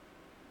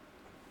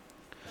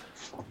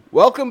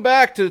Welcome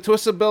back to the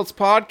Twisted Builds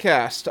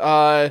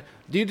podcast.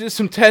 Due to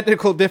some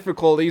technical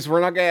difficulties,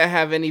 we're not going to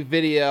have any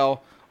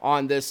video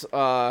on this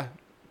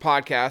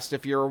podcast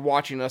if you're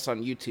watching us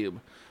on YouTube.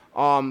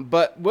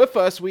 But with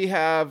us, we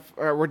have,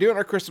 we're doing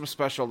our Christmas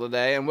special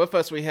today, and with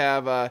us we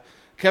have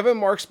Kevin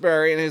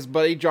Marksberry and his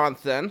buddy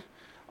Jonathan.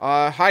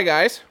 Hi,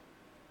 guys.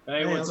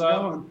 Hey, what's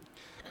up?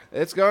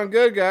 It's going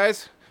good,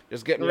 guys.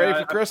 Just getting ready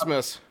for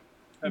Christmas.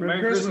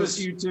 Merry Christmas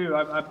to you, too.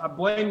 I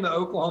blame the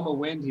Oklahoma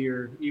wind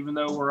here, even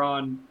though we're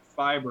on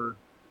fiber.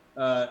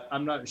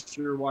 I'm not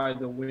sure why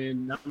the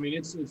wind, I mean,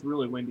 it's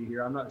really windy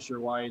here. I'm not sure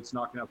why it's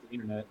knocking out the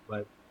internet,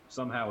 but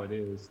somehow it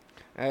is.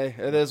 Hey,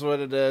 it is what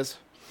it is.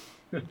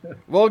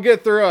 We'll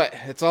get through it.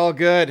 It's all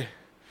good.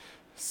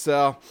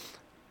 So,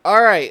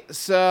 all right.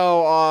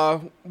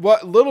 So,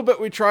 what little bit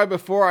we tried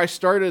before I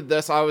started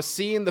this, I was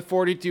seeing the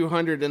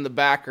 4200 in the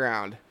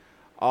background.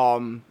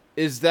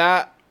 Is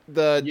that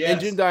the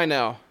engine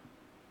dyno?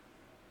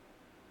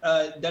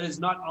 That is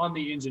not on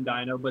the engine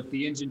dyno, but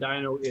the engine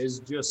dyno is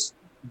just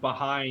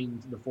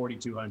behind the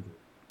 4200.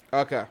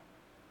 Okay.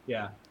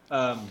 Yeah.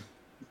 I'm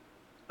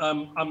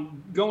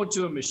going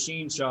to a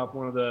machine shop,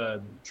 one of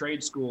the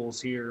trade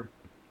schools here,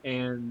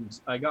 and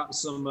I got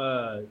some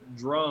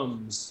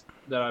drums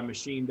that I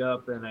machined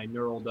up and I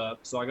knurled up.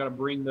 So I got to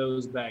bring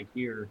those back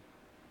here.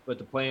 But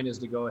the plan is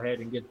to go ahead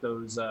and get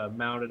those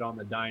mounted on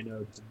the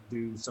dyno to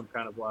do some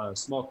kind of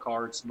small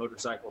carts,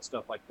 motorcycle,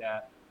 stuff like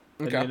that.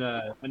 Okay. And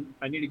then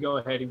I need to go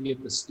ahead and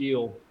get the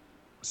steel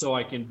so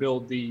I can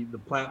build the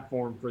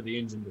platform for the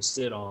engine to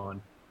sit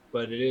on.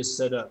 But it is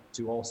set up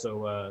to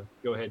also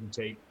go ahead and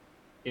take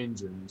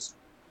engines.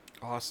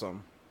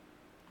 Awesome.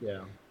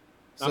 Yeah.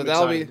 So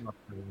that'll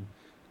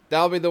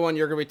be the one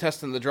you're going to be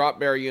testing the drop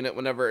bear unit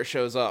whenever it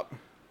shows up.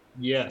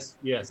 Yes.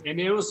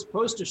 And it was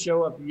supposed to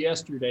show up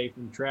yesterday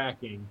from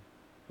tracking,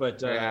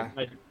 but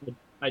I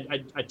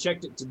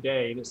checked it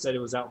today and it said it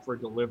was out for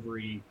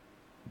delivery,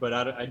 but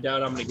I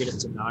doubt I'm going to get it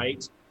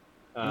tonight.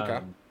 Okay.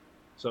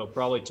 So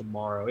probably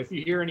tomorrow. If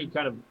you hear any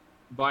kind of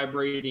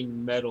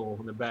vibrating metal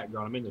in the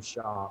background, I'm in the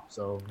shop,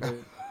 so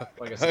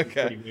like I said, It's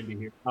pretty windy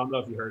here. I don't know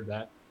if you heard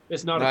that.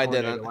 It's not a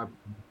tornado. I didn't.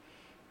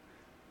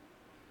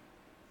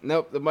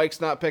 Nope, the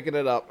mic's not picking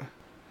it up.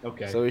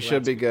 Okay. So we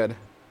should be good.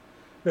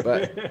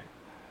 But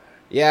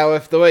yeah,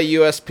 with the way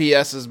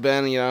USPS has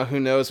been, who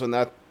knows when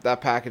that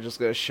package is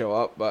going to show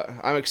up. But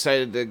I'm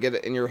excited to get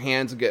it in your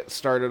hands and get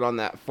started on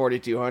that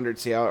 4200,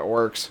 see how it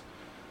works.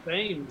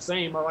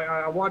 Same.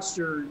 I watched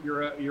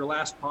your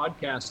last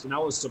podcast, and I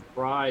was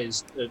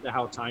surprised at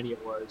how tiny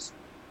it was.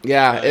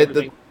 Yeah,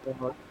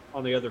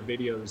 on the other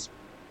videos,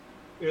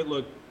 it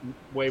looked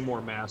way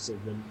more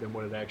massive than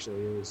what it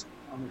actually is.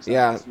 I'm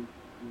excited to see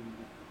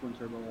twin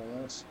turbo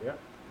LS. Yeah.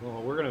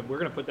 Well, we're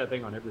gonna put that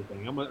thing on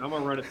everything. I'm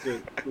gonna run it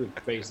through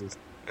faces.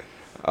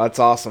 That's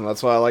awesome.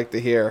 That's what I like to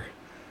hear.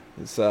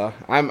 So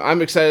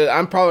I'm excited.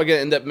 I'm probably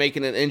gonna end up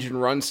making an engine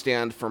run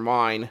stand for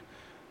mine,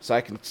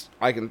 so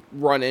I can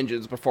run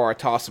engines before I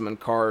toss them in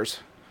cars.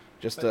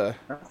 Well,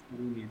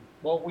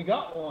 we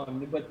got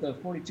one, but the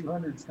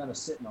 4200's kind of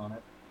sitting on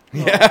it.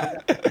 Yeah.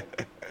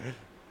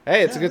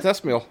 Hey, it's a good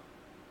test mule.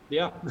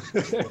 Yeah.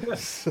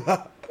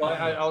 Well,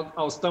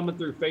 I was thumbing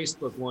through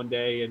Facebook one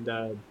day, and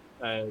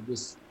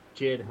this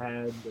kid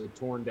had a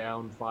torn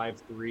down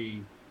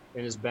 5.3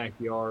 in his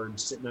backyard,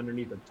 sitting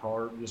underneath a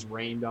tarp, just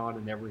rained on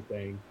and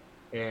everything.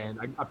 And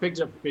I picked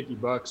it up for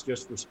 $50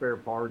 just for spare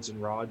parts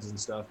and rods and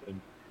stuff.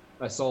 And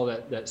I saw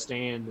that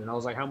stand, and I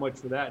was like, "How much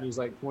for that?" And he's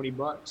like,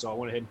 $20. So I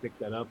went ahead and picked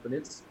that up, and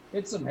it's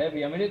some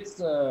heavy. I mean,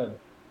 it's I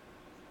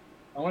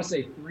want to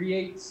say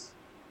 3/8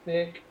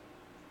 thick,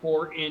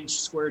 4-inch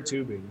square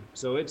tubing.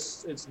 So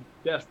it's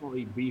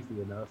definitely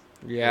beefy enough.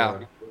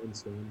 Yeah.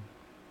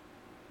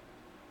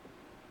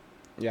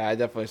 Yeah, I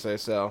definitely say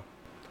so.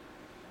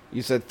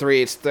 You said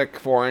 3/8 thick,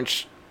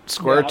 4-inch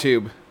square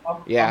tube.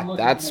 I'm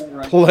that's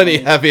plenty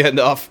heavy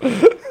enough.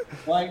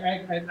 Well,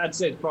 I'd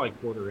say it's probably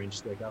 1/4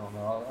 inch thick. I don't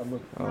know.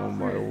 Oh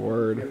my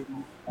word!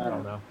 I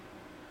don't know.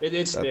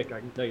 It's thick. I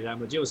can tell you that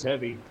much. It was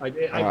heavy. I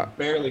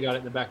barely got it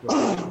in the back of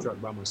the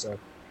truck by myself.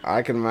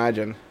 I can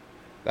imagine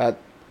that.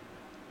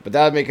 But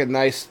that would make a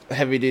nice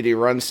heavy-duty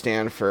run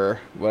stand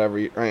for whatever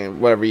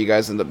you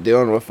guys end up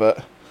doing with it.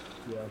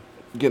 Yeah.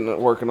 Getting it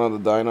working on the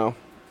dyno.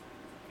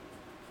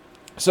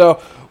 So,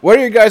 what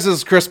are your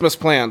guys' Christmas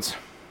plans?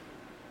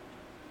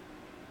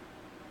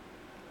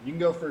 You can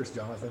go first,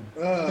 Jonathan.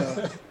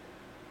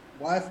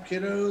 Wife,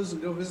 kiddos,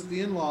 and go visit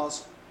the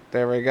in-laws.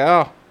 There we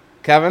go.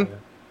 Kevin? Yeah.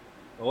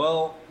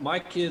 Well, my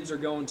kids are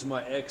going to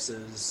my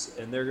ex's,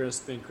 and they're going to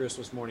spend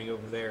Christmas morning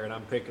over there, and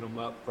I'm picking them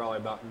up probably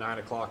about 9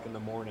 o'clock in the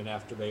morning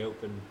after they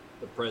open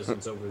the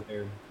presents over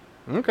there.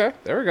 Okay,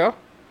 there we go.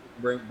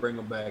 Bring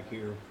them back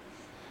here.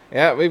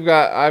 Yeah,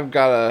 I've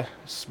got a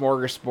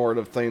smorgasbord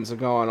of things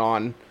going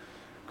on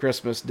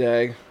Christmas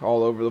Day,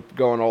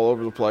 going all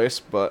over the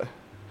place, but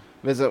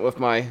visit with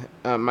my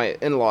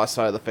in-law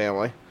side of the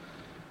family.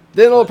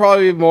 Then it'll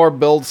probably be more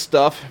build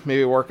stuff,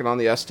 maybe working on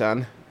the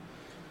S10.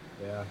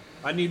 Yeah,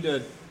 I need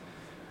to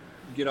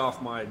get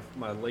off my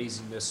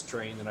laziness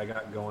train that I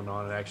got going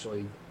on and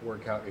actually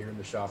work out here in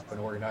the shop and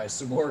organize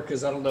some more.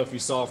 Because I don't know if you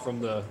saw from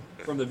the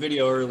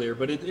video earlier,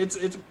 but it's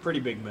a pretty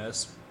big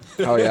mess.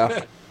 Oh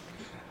yeah.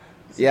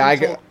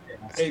 Yeah,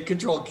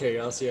 Controlled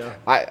chaos. Yeah.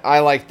 I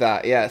like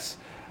that. Yes,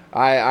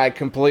 I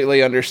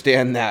completely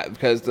understand that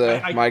because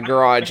my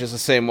garage is the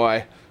same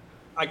way.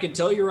 I can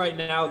tell you right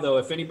now, though,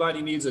 if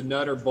anybody needs a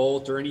nut or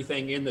bolt or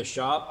anything in the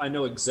shop, I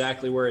know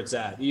exactly where it's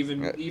at.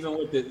 Even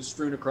with it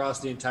strewn across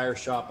the entire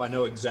shop, I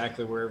know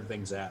exactly where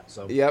everything's at.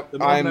 So yep, the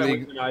moment I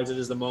recognize it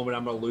is the moment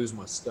I'm going to lose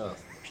my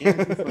stuff.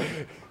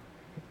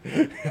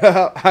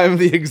 I'm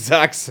the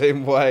exact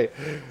same way.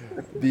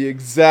 The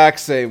exact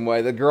same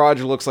way. The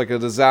garage looks like a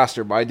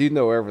disaster, but I do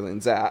know where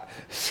everything's at.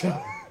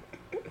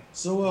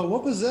 So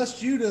what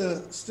possessed you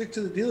to stick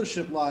to the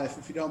dealership life,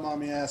 if you don't mind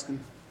me asking?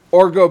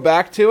 Or go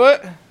back to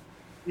it?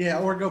 Yeah,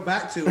 or go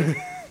back to it.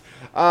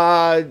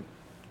 I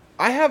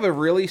have a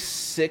really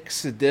sick,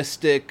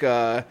 sadistic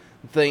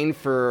thing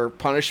for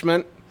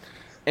punishment,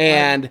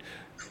 and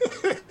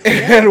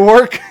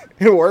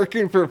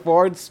working for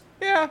Ford's.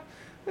 Yeah,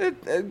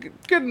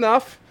 good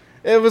enough.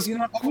 It was.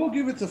 I will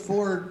give it to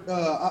Ford.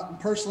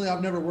 Personally,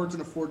 I've never worked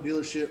in a Ford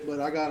dealership, but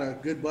I got a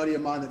good buddy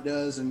of mine that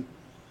does, and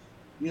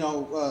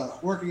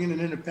working in an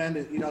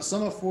independent,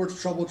 some of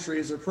Ford's trouble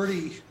trees are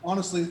pretty,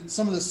 honestly,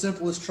 some of the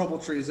simplest trouble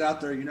trees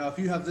out there. If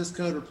you have this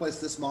code, replace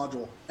this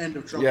module, end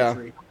of trouble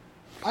tree.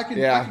 I could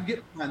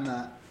get behind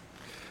that.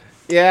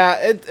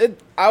 Yeah,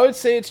 I would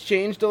say it's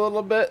changed a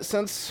little bit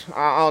since,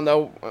 I don't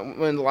know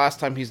when the last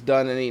time he's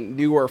done any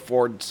newer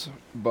Fords,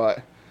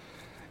 but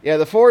yeah,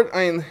 the Ford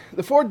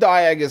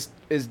Diag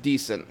is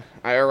decent,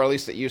 or at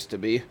least it used to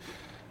be,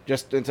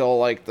 just until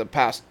like the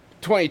past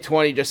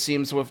 2020 just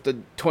seems with the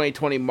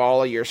 2020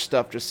 model year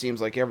stuff just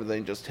seems like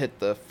everything just hit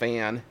the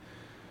fan.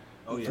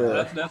 Oh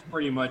yeah, that's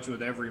pretty much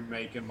with every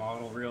make and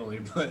model really.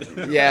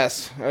 But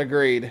yes,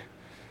 agreed.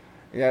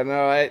 Yeah,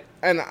 no, I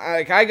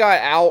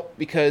got out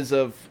because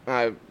of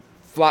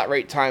flat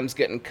rate times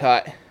getting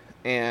cut,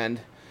 and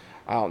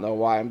I don't know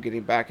why I'm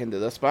getting back into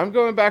this, but I'm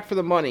going back for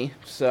the money.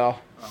 So,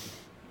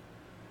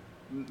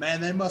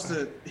 man, they must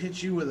have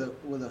hit you with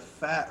a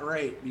fat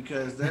rate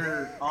because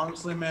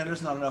honestly, man,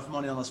 there's not enough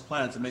money on this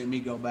planet to make me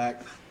go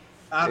back.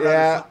 I'd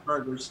rather flip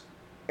burgers.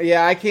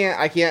 Yeah, I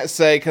can't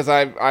say because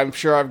I'm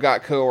sure I've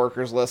got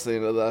coworkers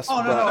listening to this.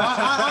 Oh no,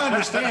 I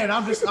understand.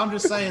 I'm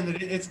just saying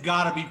that it's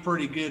got to be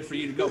pretty good for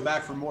you to go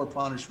back for more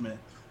punishment.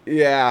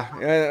 Yeah,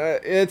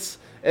 it's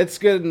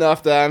good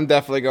enough that I'm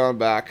definitely going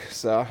back.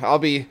 So I'll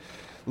be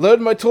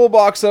loading my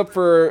toolbox up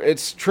for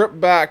its trip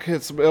back.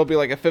 It'll be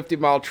like a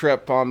 50-mile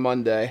trip on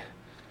Monday.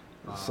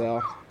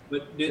 So,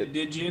 but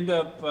did you end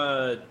up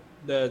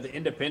the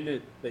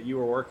independent that you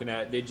were working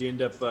at? Did you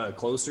end up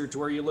closer to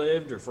where you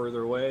lived or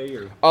further away?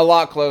 Or a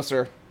lot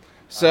closer.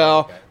 So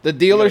okay. The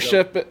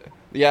dealership,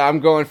 yeah, I'm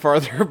going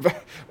farther.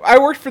 I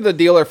worked for the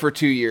dealer for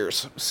 2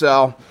 years,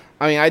 so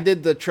I mean I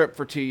did the trip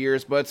for 2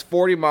 years, but it's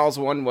 40 miles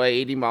one way,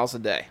 80 miles a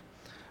day.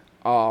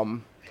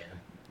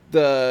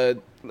 The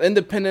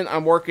independent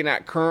I'm working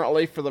at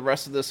currently for the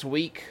rest of this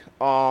week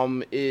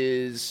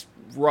is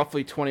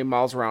roughly 20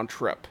 miles round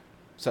trip.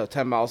 So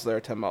 10 miles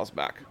there, 10 miles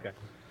back. Okay.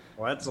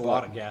 Well, that's a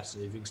lot of gas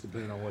savings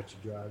depending on what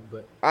you drive.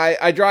 But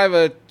I drive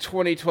a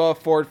 2012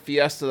 Ford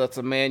Fiesta that's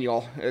a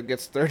manual. It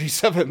gets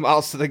 37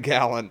 miles to the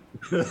gallon.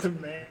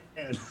 Man.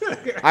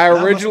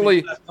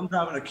 I'm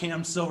driving a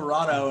Cam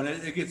Silverado, and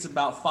it gets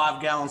about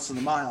 5 gallons to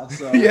the mile.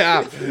 So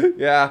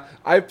Yeah.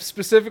 I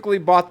specifically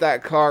bought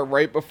that car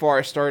right before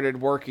I started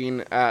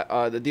working at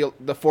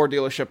the Ford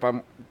dealership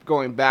I'm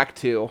going back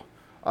to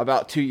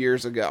about 2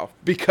 years ago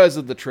because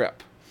of the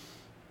trip.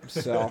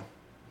 So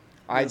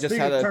I just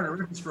had to turn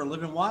ribbons for a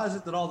living. Why is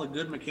it that all the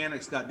good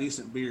mechanics got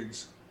decent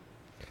beards?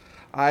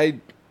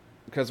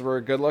 Because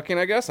we're good looking,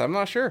 I guess. I'm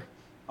not sure.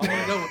 I'm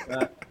gonna go with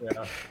that.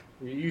 Yeah.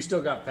 You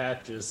still got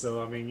patches,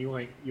 so I mean, you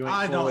ain't.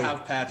 I don't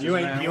have patches. You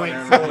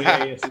ain't fully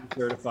ASE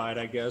certified,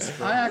 I guess.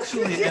 But. I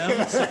actually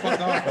am. So fuck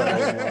off.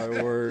 Oh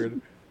my word.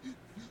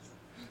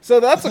 So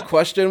that's a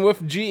question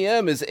with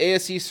GM. Is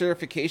ASE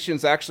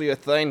certifications actually a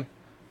thing?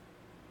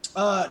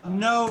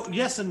 No.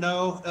 Yes and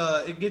no.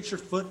 It gets your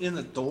foot in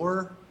the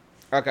door.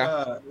 Okay.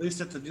 At least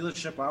at the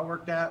dealership I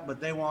worked at,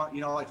 but they want,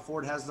 like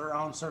Ford has their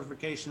own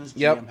certifications.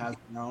 Yep. GM has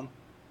their own.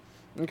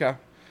 Okay.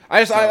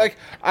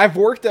 I've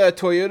worked at a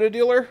Toyota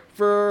dealer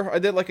I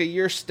did like a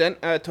year stint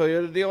at a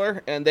Toyota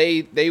dealer, and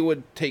they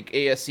would take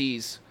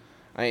ASEs.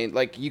 I mean,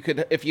 like you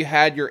could, if you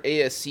had your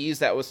ASCs,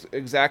 that was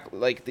exactly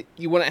like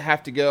you wouldn't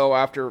have to go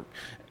after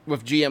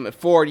with GM at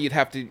Ford. You'd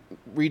have to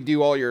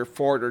redo all your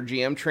Ford or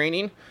GM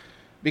training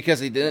because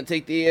they didn't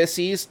take the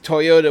ASCs.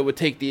 Toyota would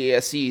take the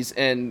ASCs,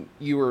 and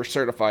you were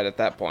certified at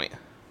that point.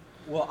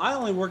 Well, I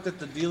only worked at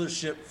the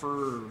dealership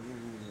for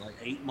like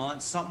 8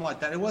 months, something like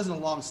that. It wasn't a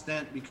long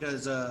stint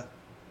because I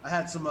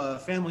had some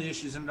family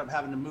issues. Ended up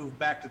having to move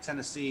back to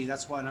Tennessee.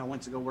 That's why I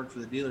went to go work for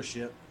the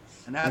dealership.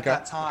 And at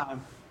that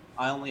time,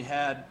 I only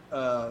had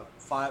 4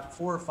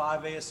 or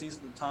 5 ASCs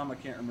at the time. I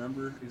can't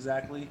remember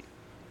exactly.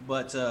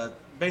 but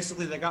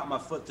basically they got my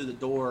foot through the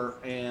door,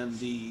 and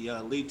the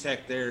lead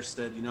tech there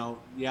said,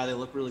 yeah, they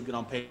look really good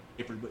on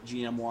paper, but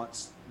GM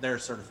wants their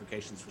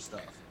certifications for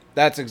stuff.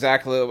 That's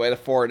exactly the way the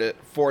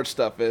Ford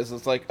stuff is.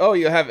 It's like, oh,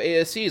 you have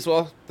ASCs.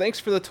 Well, thanks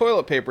for the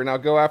toilet paper. Now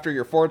go after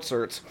your Ford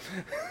certs.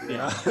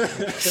 Yeah.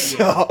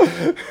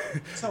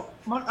 So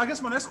I guess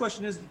my next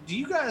question is, do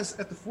you guys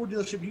at the Ford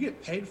dealership, you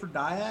get paid for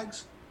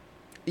diags?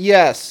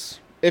 Yes,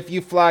 if you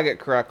flag it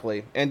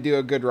correctly and do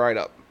a good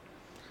write-up.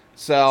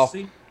 So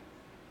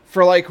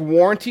for like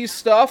warranty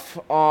stuff,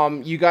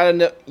 you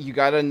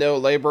gotta know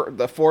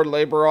the Ford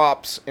labor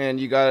ops, and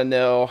you gotta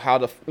know how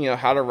to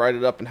write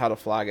it up and how to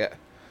flag it.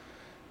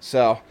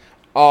 So,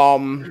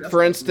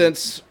 for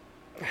instance,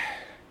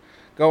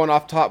 going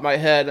off the top of my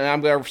head, and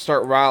I'm going to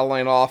start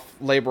rattling off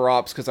labor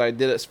ops because I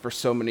did it for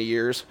so many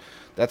years.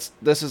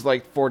 This is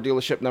like Ford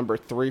dealership number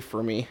 3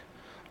 for me.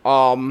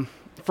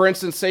 For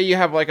instance, say you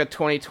have like a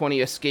 2020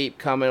 Escape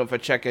coming with a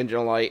check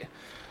engine light.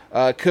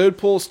 Code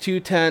pool's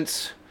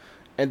 0.2,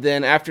 and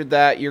then after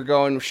that, you're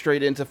going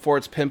straight into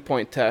Ford's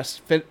pinpoint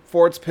test.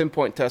 Ford's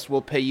pinpoint test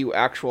will pay you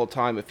actual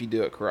time if you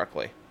do it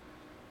correctly.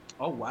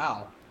 Oh,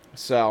 wow.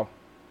 So...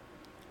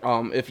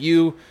 if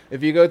you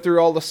go through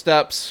all the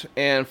steps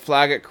and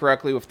flag it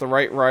correctly with the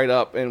right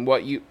write-up and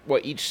what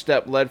each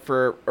step led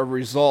for a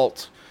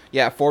result,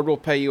 yeah, Ford will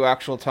pay you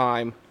actual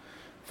time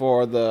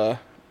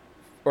or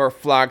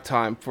flag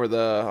time for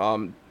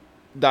the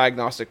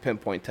diagnostic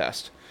pinpoint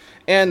test,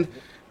 and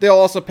they'll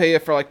also pay you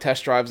for like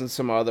test drives and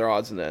some other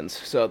odds and ends.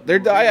 So their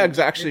diag's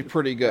actually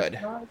pretty good.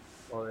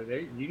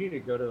 You need to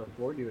go to a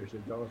Ford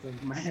dealership, Jonathan.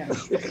 Man.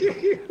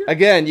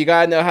 Again, you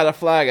gotta know how to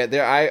flag it.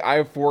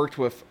 I've worked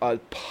with a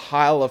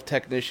pile of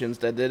technicians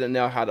that didn't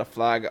know how to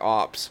flag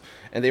ops,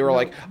 and they were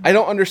like, "I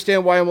don't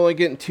understand why I'm only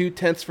getting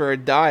 0.2 for a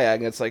diag."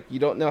 And it's like, you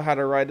don't know how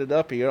to write it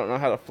up, and you don't know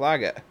how to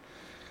flag it.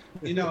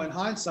 In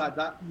hindsight,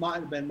 that might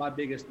have been my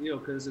biggest deal,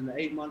 because in the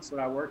 8 months that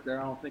I worked there,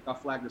 I don't think I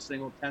flagged a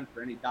single tenth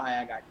for any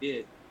diag I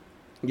did.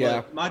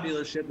 Yeah. But my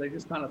dealership, they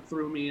just kind of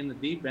threw me in the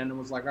deep end and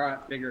was like, all right,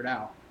 figure it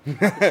out. To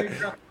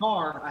figure out the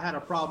car, I had a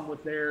problem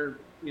with their,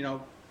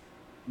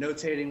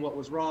 notating what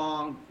was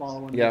wrong,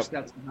 following their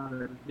steps on how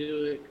to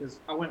do it. Because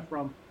I went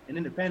from an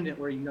independent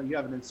where, you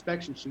have an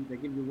inspection sheet, they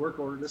give you a work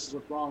order, this is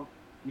what's wrong.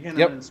 You hand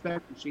them an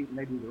inspection sheet and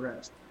they do the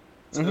rest.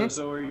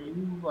 So are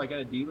you like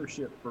at a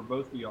dealership for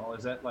both of y'all?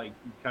 Is that like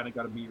you kind of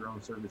got to be your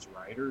own service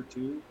writer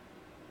too?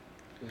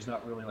 There's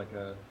not really like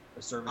a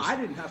service. I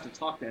didn't have to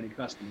talk to any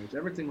customers.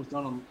 Everything was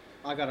done on.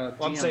 I got a.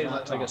 Well, I'm saying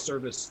like a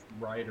service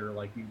writer,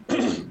 like you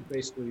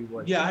basically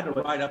what? Yeah, I had to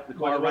write up the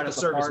car, what the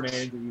service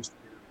manager used to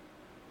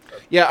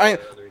do. Yeah,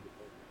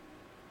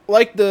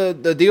 like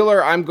the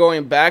dealer I'm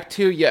going back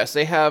to. Yes,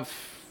 they have,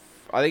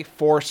 I think,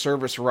 4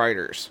 service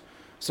writers.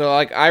 So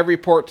like I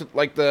report to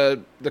like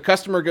the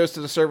customer goes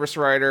to the service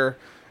writer,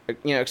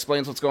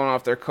 explains what's going on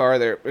with their car.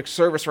 Their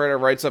service writer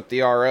writes up the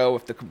RO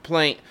with the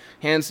complaint,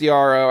 hands the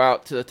RO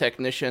out to the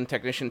technician.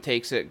 Technician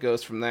takes it,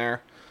 goes from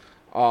there.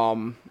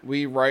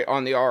 We write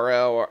on the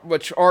RO,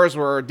 which ours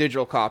were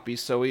digital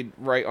copies, so we'd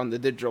write on the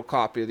digital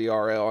copy of the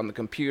RO on the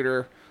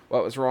computer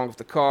what was wrong with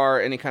the car,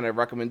 any kind of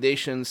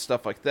recommendations,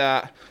 stuff like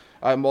that,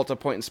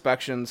 multi-point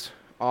inspections,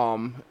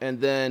 and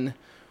then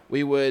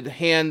we would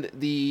hand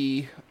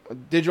the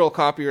digital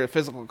copy or the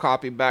physical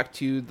copy back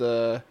to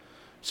the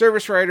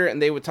service writer,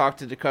 and they would talk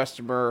to the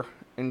customer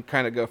and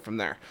kind of go from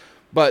there.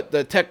 But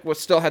the tech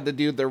still had to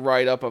do the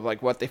write-up of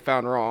like what they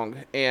found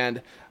wrong,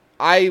 and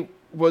I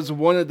was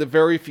one of the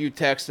very few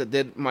techs that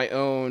did my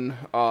own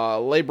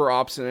labor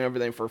ops and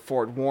everything for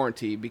Ford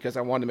warranty, because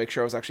I wanted to make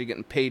sure I was actually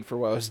getting paid for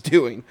what I was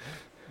doing.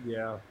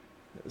 Yeah.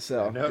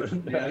 So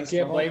I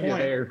can't blame you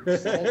there.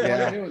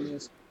 Yeah.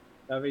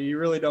 I mean, you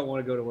really don't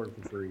want to go to work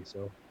for free,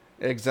 so.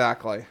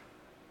 Exactly.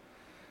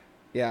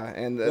 Yeah,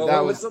 and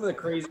what was some of the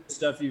crazy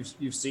stuff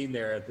you've seen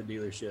there at the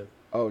dealership?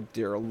 Oh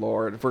dear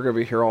Lord, we're gonna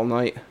be here all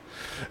night.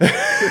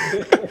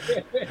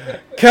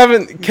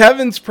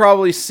 Kevin's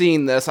probably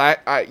seen this.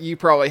 You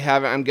probably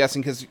haven't, I'm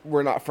guessing, because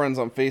we're not friends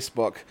on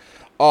Facebook.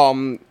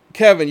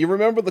 Kevin, you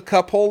remember the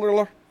cup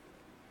holder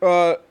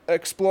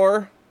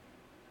Explorer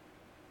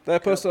that I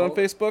posted on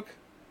Facebook?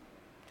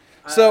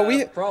 So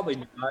we probably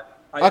not.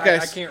 Okay,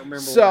 I can't remember.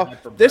 So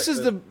this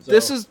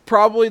is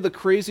probably the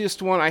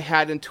craziest one I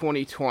had in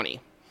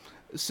 2020.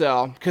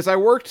 So, because I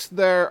worked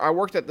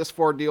at this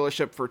Ford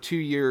dealership for 2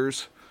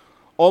 years,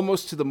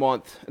 almost to the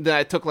month. And then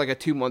I took like a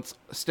 2-month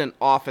stint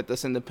off at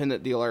this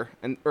independent dealer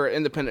or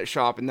independent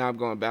shop, and now I'm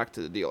going back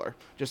to the dealer,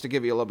 just to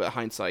give you a little bit of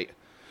hindsight,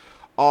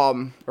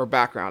 or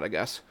background, I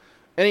guess.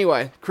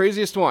 Anyway,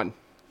 craziest one,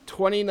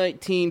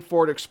 2019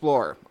 Ford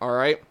Explorer. All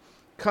right,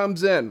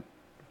 comes in,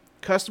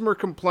 customer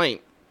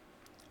complaint.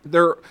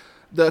 The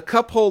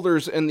cup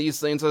holders in these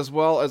things, as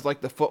well as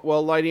like the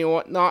footwell lighting and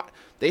whatnot,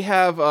 they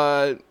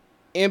have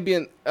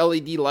ambient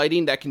LED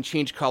lighting that can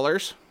change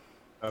colors.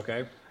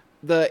 Okay.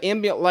 The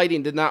ambient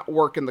lighting did not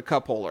work in the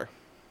cup holder.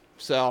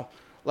 So,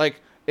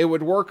 like, it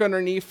would work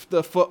underneath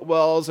the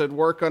footwells, it'd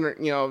work under,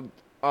 in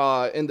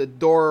the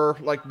door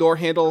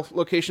handle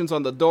locations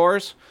on the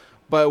doors,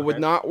 but it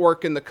would not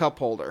work in the cup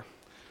holder.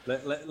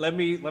 Let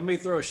me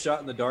throw a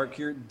shot in the dark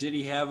here. Did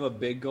he have a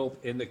big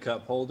gulp in the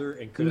cup holder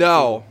and couldn't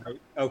No. pull it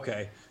out?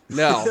 Okay.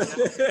 No,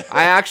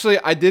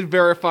 I did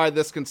verify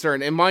this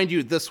concern, and mind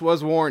you, this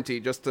was warranty,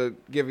 just to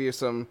give you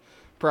some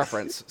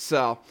preference.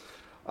 So,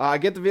 I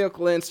get the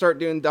vehicle in, start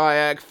doing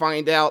diag,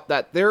 find out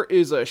that there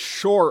is a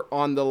short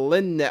on the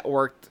LIN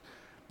network.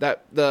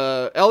 That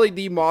the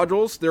LED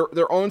modules, they're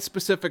their own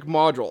specific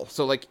module.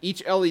 So like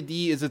each LED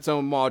is its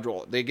own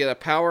module. They get a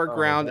power,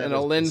 ground, and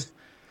a LIN,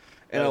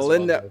 and a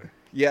LIN net.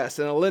 Yes,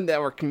 and a LIN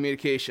network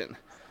communication.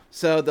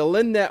 So the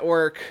LIN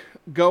network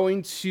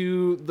going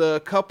to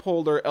the cup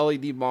holder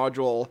LED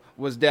module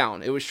was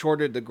down. It was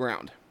shorted to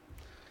ground.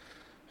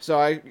 So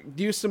I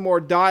do some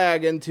more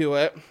diag into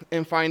it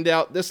and find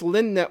out this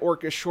LIN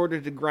network is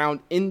shorted to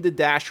ground in the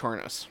dash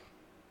harness.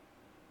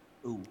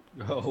 Ooh.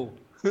 Oh.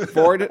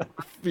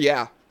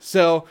 Yeah.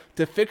 So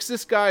to fix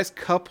this guy's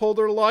cup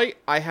holder light,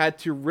 I had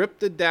to rip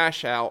the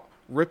dash out,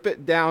 rip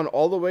it down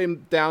all the way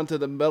down to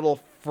the metal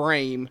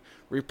frame,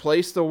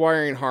 replace the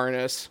wiring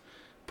harness,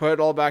 put it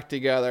all back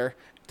together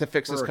to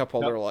fix this cup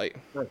holder light.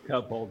 For a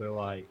cup holder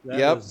light.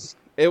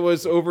 It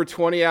was over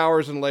 20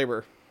 hours in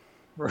labor.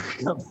 For a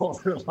cup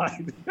holder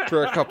light.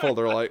 For a cup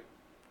holder light.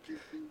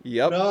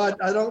 Yep. No,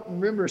 I don't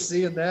remember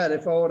seeing that.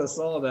 If I would have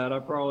saw that, I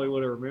probably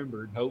would have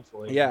remembered,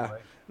 hopefully. Yeah. Anyway.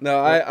 No,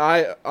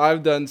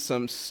 I've done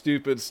some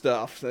stupid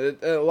stuff.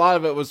 A lot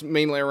of it was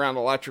mainly around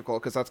electrical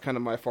because that's kind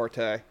of my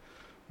forte.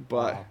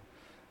 But Wow.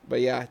 but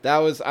yeah,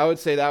 I would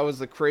say that was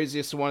the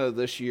craziest one of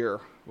this year.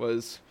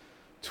 Was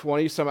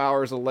 20 some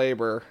hours of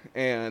labor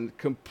and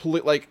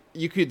complete, like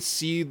you could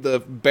see the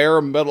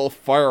bare metal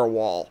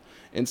firewall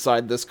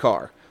inside this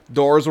car.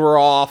 Doors were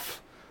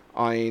off.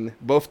 I mean,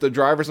 both the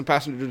driver's and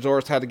passenger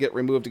doors had to get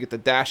removed to get the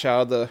dash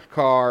out of the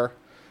car.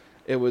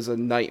 It was a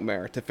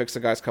nightmare to fix the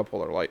guy's cup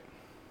holder light.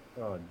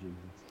 Oh,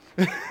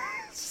 Jesus.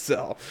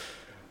 So,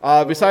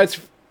 besides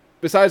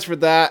for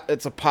that,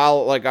 it's a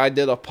pile. Like I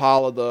did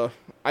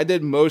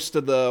most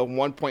of the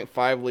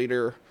 1.5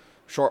 liter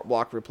short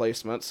block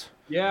replacements.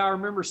 Yeah, I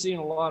remember seeing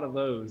a lot of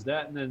those.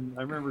 That, and then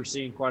I remember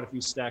seeing quite a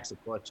few stacks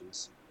of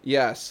clutches.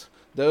 Yes,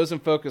 those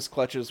and focus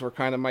clutches were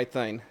kind of my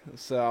thing.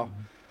 So,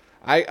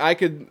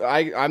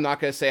 I'm not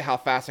gonna say how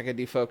fast I could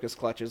defocus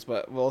clutches,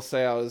 but we'll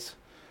say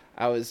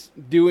I was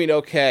doing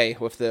okay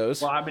with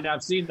those. Well, I mean,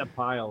 I've seen the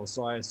piles,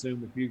 so I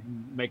assume if you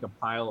can make a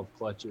pile of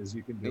clutches,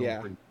 you can do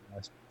them pretty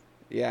fast.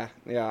 Yeah,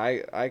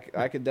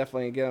 I could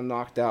definitely get them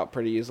knocked out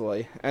pretty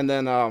easily. And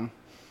then the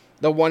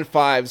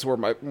 1.5s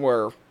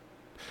were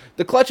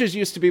the clutches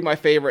used to be my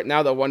favorite.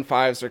 Now the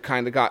 1.5s are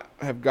kind of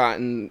have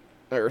gotten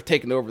or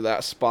taken over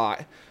that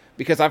spot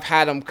because I've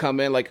had them come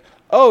in like,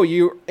 oh,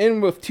 you're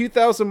in with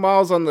 2,000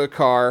 miles on the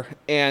car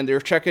and your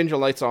check engine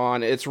light's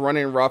on. It's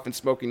running rough and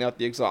smoking out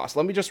the exhaust.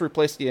 Let me just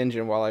replace the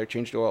engine while I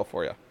change the oil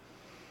for you.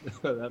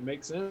 That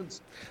makes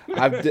sense.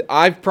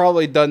 I've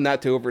probably done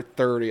that to over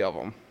 30 of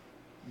them.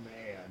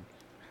 Man.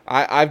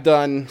 I've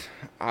done,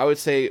 I would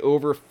say,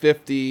 over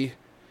 50,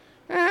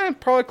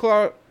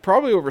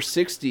 probably over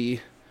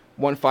 60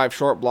 1.5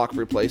 short block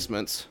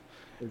replacements.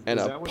 Is And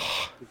that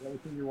what's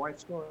in your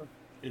wife's car?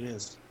 It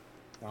is.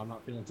 I'm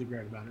not feeling too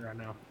great about it right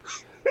now.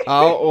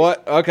 Oh,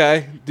 what?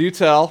 Okay, do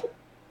tell.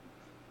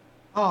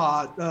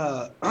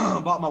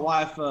 Bought my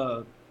wife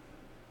a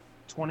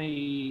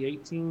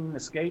 2018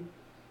 Escape.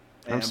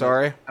 I'm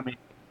sorry. I mean,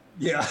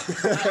 Yeah.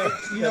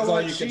 you know That's all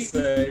what? you can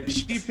say.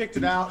 She picked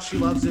it out. She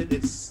loves it.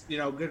 It's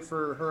good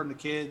for her and the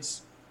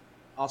kids.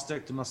 I'll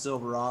stick to my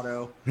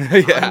Silverado. I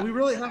Yeah. mean, we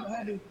really haven't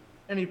had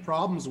any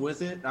problems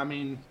with it. I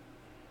mean,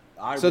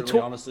 I So really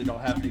honestly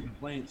don't have any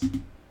complaints.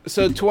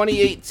 So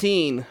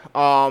 2018,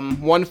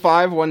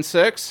 1.5,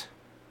 1.6.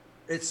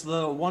 It's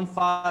the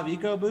 1.5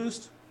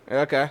 EcoBoost.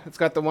 Okay, it's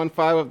got the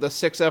 1.5 of the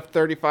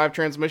 6F35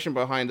 transmission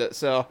behind it.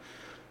 So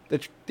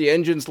the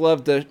engines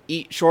love to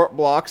eat short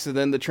blocks, and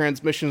then the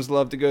transmissions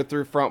love to go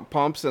through front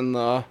pumps and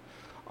the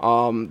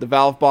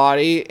valve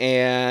body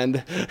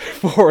and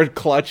forward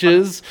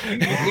clutches. You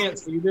can't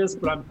see this,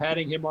 but I'm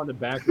patting him on the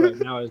back right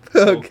now.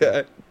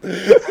 Okay.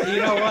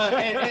 You know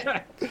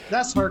what?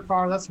 That's her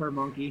car. That's her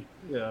monkey.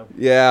 Yeah.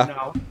 Yeah.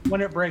 No,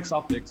 when it breaks,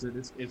 I'll fix it.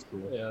 It's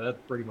cool. Yeah, that's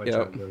pretty much Yep.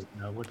 how it goes.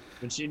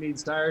 When she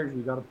needs tires,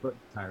 you got to put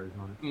tires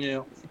on it.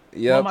 Yeah.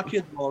 Yep. Well, my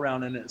kids roll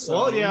around in it. So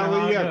Well, you know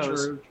how it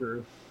goes.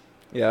 true.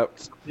 Yep.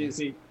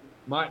 See,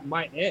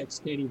 my ex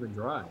can't even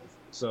drive,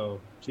 so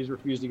she's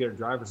refused to get a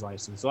driver's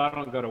license. So I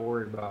don't got to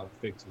worry about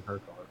fixing her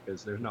car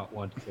because there's not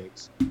one to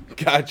fix.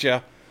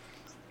 Gotcha.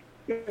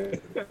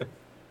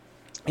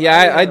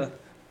 Yeah, I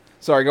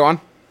sorry, go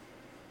on.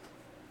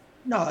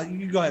 No,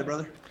 you go ahead,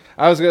 brother.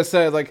 I was going to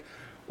say, like,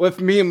 with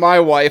me and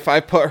my wife, I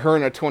put her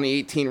in a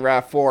 2018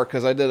 RAV4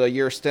 because I did a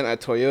year stint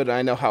at Toyota.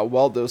 I know how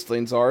well those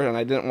things are, and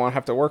I didn't want to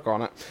have to work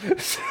on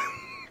it.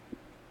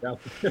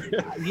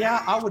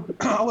 Yeah, I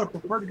would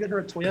prefer to get her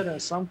a Toyota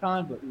of some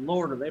kind, but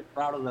Lord, are they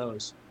proud of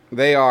those?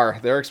 They are.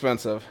 They're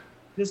expensive.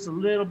 Just a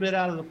little bit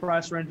out of the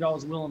price range I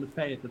was willing to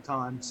pay at the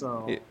time.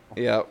 So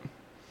Yep.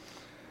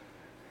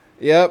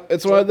 Yep.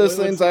 It's one of those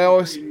things I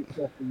always...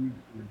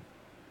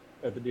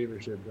 At the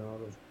dealership,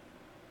 Jonathan.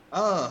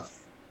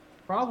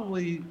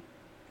 probably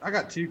I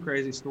got two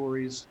crazy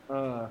stories.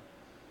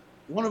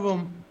 One of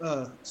them,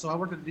 so I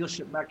worked at a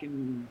dealership back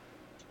in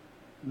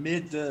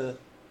mid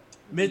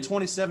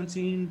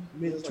 2017,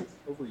 It was like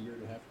over a year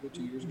and a half ago,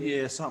 2 years ago.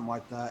 yeah, something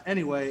like that.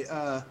 Anyway,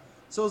 so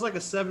it was like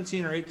a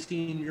 17 or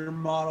 18 year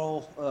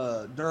model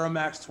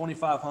Duramax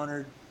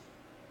 2500.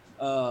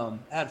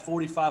 Had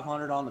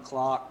 4,500 on the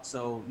clock,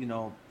 so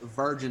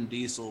virgin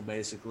diesel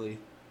basically.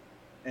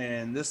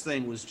 And this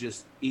thing was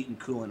just eating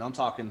coolant. I'm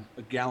talking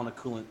a gallon of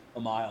coolant a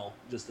mile,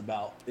 just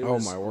about. It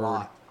was my a word.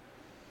 lot.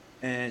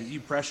 And you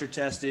pressure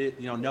test it,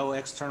 no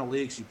external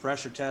leaks. You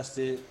pressure test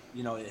it,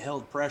 it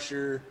held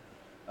pressure,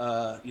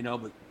 but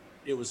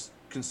it was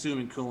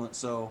consuming coolant.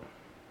 So,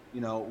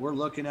 we're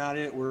looking at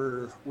it.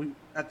 We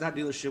at that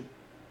dealership.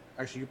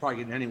 Actually, you're probably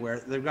getting anywhere.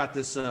 They've got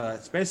this.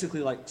 It's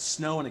basically like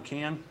snow in a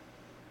can,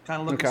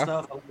 kind of looking Okay.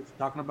 stuff. I don't know what you're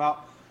talking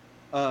about.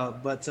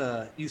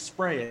 But you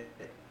spray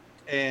it,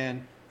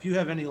 and if you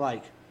have any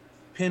like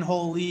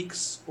pinhole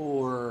leaks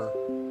or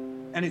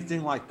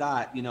anything like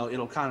that,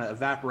 it'll kind of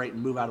evaporate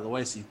and move out of the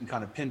way, so you can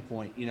kind of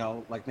pinpoint.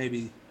 Like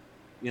maybe,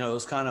 it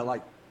was kind of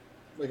like.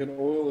 Like an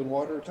oil and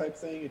water type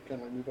thing. It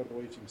kind of like move out of the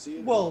way so you can see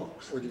it. Well,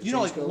 or did it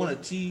like change color? when a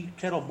tea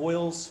kettle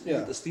boils, you Yeah.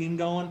 get the steam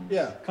going.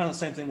 Yeah. Kind of the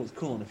same thing with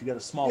coolant. If you got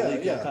a small Yeah,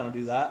 leak, yeah. it'll kind of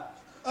do that.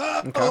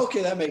 Okay. Oh,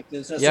 okay, that makes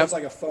sense. So Yep. it's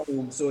like a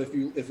foam. So if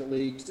it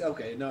leaks,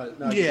 okay, no, I get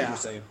what Yeah. you're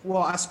saying.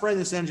 Well, I spray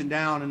this engine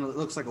down, and it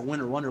looks like a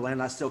winter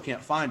wonderland. I still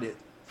can't find it.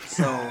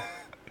 So,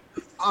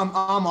 I'm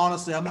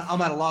honestly, I'm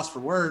at a loss for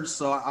words.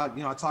 So I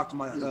talked to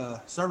my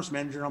service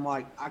manager. I'm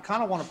like, I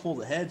kind of want to pull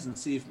the heads and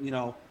see if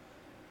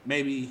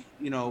maybe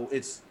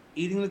it's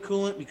eating the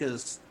coolant,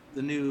 because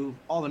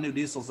all the new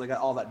diesels, they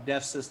got all that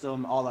DEF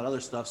system, all that other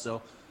stuff.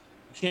 So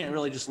you can't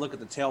really just look at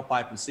the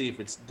tailpipe and see if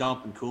it's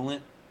dumping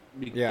coolant,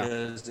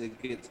 because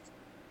it gets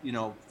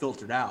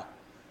filtered out.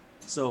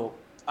 So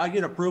I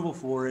get approval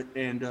for it,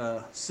 and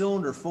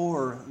cylinder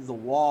 4, the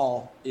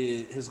wall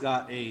has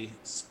got a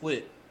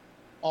split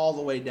all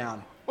the way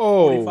down.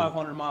 Oh,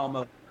 4,500 mile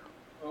motor.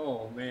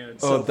 Oh man.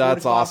 Oh,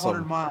 that's 4,500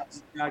 awesome.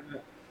 miles. I got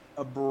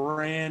a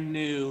brand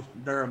new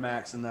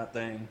Duramax in that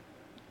thing.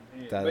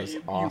 Man, That but is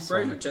you awesome.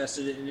 pressure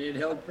tested it and it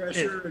held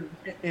pressure.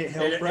 It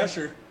held It-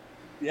 pressure.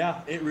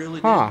 Yeah, it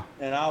really Huh.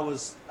 did. And I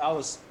was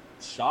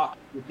shocked.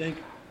 You would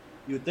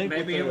think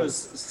Maybe with it the- was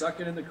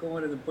sucking in the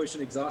coolant and then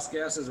pushing exhaust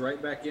gases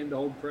right back in to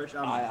hold pressure.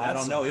 I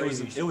don't know.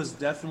 It was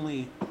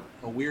definitely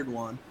a weird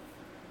one.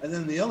 And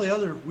then the only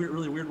other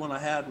really weird one I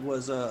had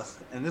was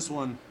and this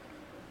one's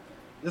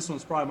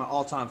probably my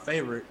all-time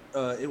favorite.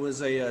 It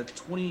was a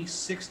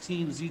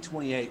 2016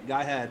 Z28.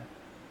 Guy had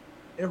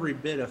every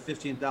bit of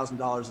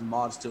 $15,000 in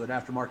mods to it.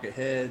 Aftermarket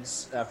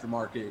heads,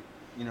 aftermarket.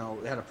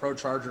 It had a Pro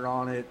Charger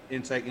on it,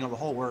 intake. The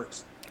whole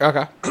works.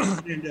 okay.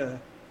 And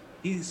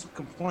he's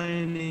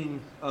complaining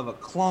of a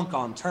clunk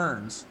on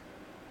turns.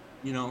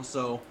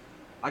 So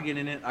I get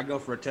in it, I go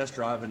for a test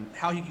drive, and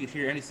how he could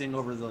hear anything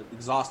over the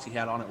exhaust he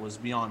had on it was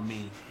beyond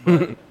me.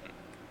 But,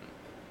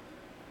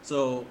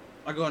 so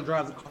I go and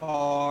drive the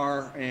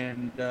car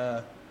and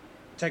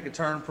take a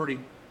turn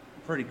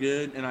pretty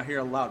good, and I hear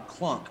a loud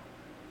clunk.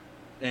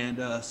 And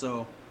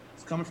so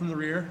it's coming from the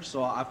rear,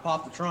 so I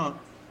pop the trunk,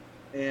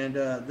 and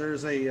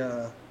there's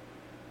a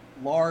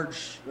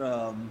large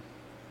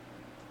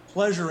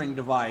pleasuring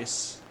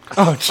device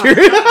Oh, cheers.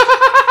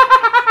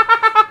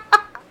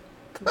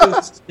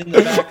 in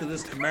the back of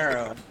this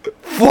Camaro.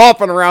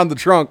 Flopping around the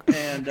trunk.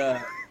 And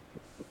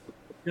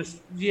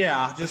just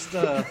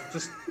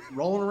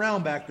rolling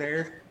around back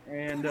there.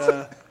 And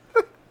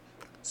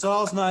so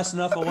I was nice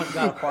enough. I went and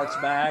got a parts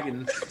bag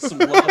and some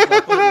gloves.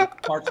 I put in a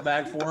parts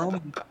bag for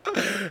him.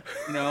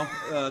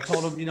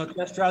 Told him,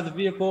 test drive the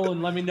vehicle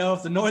and let me know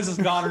if the noise is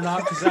gone or not,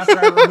 because after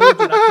I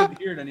removed it, I couldn't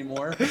hear it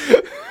anymore.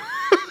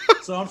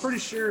 So I'm pretty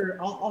sure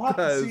I'll have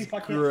That to is see if I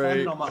can't great. find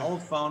it on my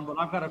old phone, but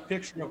I've got a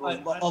picture of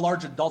a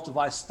large adult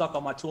device stuck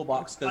on my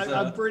toolbox.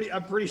 I'm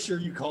pretty sure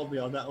you called me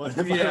on that one.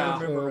 If Yeah.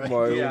 I remember Oh right.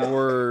 my Yeah.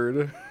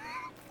 word.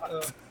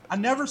 I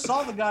never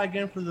saw the guy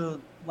again for the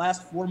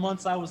last 4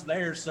 months I was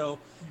there. So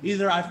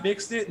either I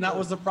fixed it and that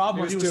was the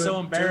problem, or he was so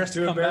embarrassed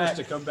too to come embarrassed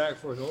back. to come back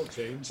for an oil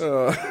change.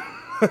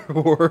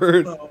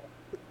 Word. So,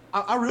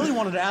 I really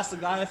wanted to ask the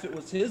guy if it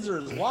was his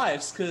or his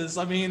wife's, because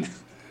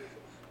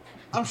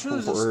I'm sure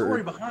there's a Word.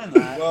 story behind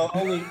that. Well,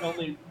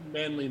 only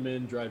manly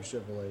men drive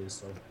Chevrolets,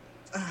 so.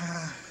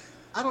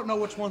 I don't know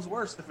which one's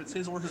worse, if it's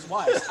his or his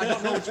wife's. I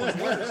don't know which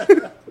one's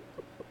worse.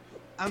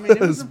 It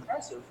was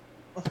impressive.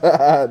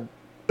 Bad.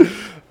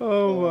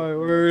 Oh my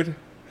word.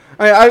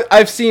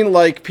 I've seen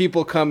like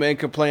people come in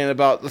complaining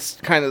about this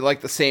kind of like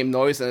the same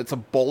noise, and it's a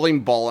bowling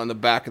ball in the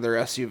back of their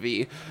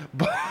SUV.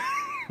 But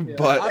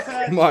I've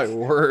had- my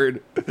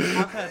word.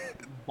 I've had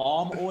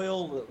balm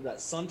oil, that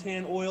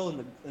suntan oil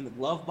in the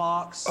glove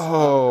box.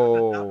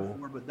 Oh.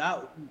 But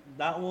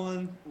that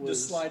one was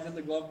Just sliding in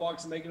the glove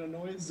box and making a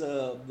noise?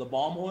 the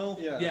balm oil.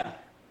 Yeah.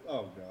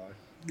 Oh, God.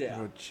 Yeah.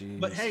 Oh jeez.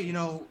 But hey,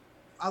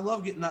 I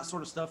love getting that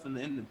sort of stuff in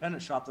the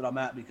independent shop that I'm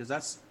at, because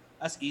that's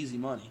easy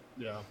money.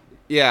 Yeah.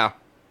 Yeah.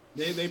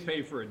 They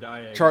pay for a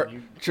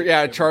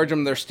diag. Charge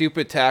them their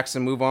stupid tax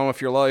and move on with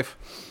your life.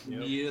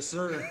 Yep. Yes,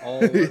 sir.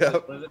 What is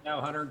it now?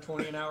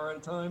 120 an hour at a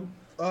time?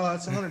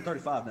 It's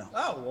 135 now.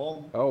 Oh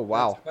well. Oh,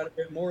 wow. That's quite a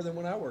bit more than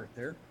when I worked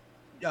there.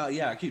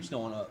 Yeah, it keeps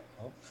going up.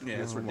 Oh, Yeah,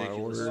 it's Oh, my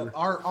ridiculous. word.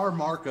 Our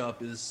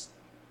markup is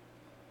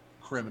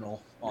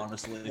criminal,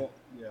 honestly. well,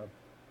 yeah.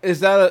 Is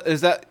that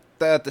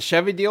the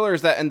Chevy dealer or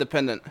is that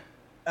independent?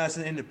 As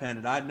an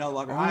independent, I no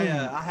longer. I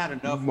had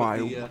enough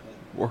My with the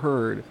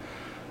word.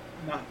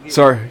 not getting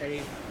Sorry.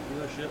 paid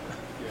dealership.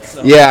 Yeah.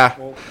 So, Yeah.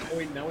 Well,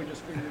 now we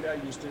just figured out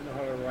you just didn't know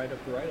how to write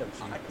up the write-up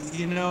sheet.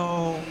 You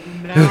know,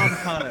 now I'm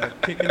kind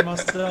of kicking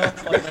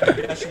myself. Like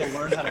maybe I should have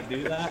learned how to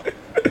do that.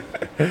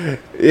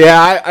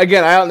 Yeah, I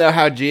don't know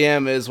how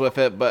GM is with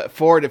it, but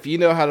Ford, if you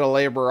know how to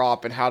labor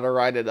up and how to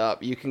write it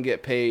up, you can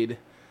get paid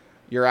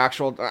your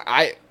actual.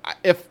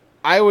 If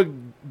I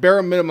would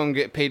bare minimum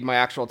get paid my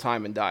actual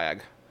time in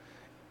Diag.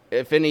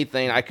 If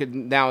anything, I could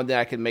now and then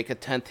I could make a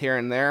tenth here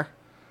and there,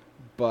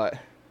 but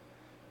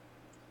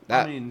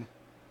that I mean,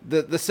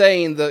 the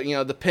saying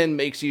the pin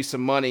makes you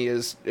some money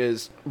is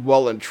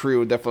well and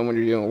true. Definitely when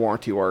you're doing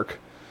warranty work.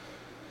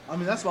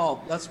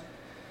 that's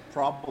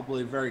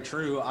probably very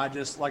true. I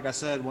just, like I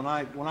said, when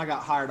I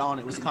got hired on,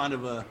 it was kind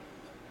of a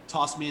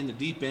toss me in the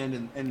deep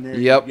end and there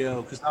Yep. you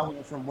go. Because I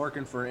went from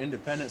working for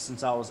independent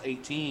since I was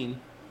 18,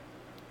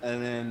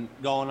 and then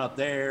going up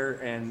there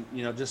and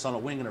just on a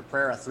wing and a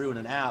prayer, I threw in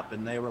an app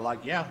and they were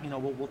like, yeah,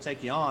 we'll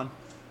take you on.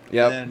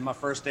 Yep. And then my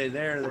first day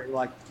there, they were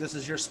like, this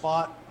is your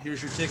spot.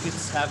 Here's your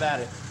tickets. Have at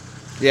it.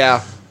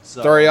 Yeah.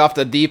 So, Throw you off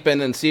the deep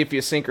end and see if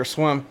you sink or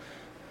swim.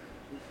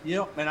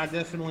 Yep, and I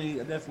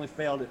definitely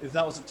failed it. If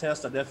that was a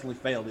test, I definitely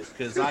failed it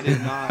because I did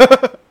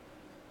not.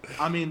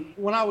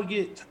 When I would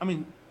get,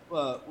 with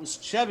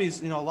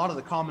Chevys, a lot of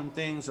the common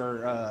things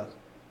are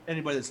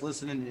anybody that's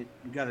listening,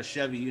 you got a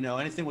Chevy,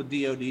 anything with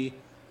DOD,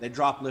 they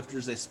drop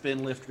lifters, they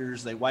spin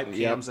lifters, they wipe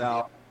cams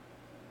out.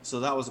 So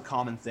that was a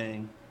common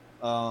thing.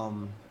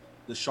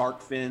 The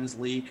shark fins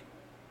leak.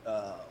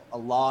 A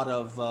lot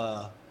of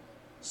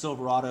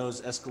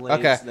Silverados, Escalades.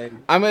 Okay,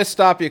 I'm gonna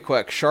stop you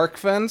quick. Shark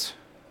fins.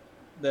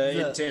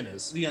 The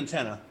antennas. The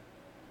antenna.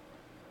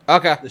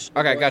 Okay. The Chevrolet-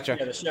 Okay, gotcha.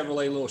 Yeah, the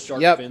Chevrolet little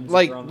shark Yep, fins.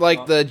 like that are on like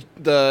top.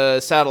 the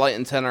satellite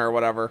antenna or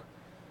whatever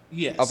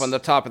Yes. up on the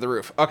top of the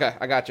roof. Okay,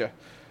 I gotcha.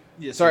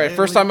 Yes, Sorry, so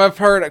first they- time I've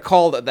heard it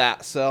called it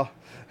that. So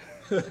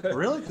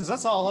Really? Because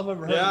that's all I've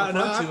ever heard Yeah, it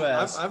no, referred to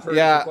as. I've heard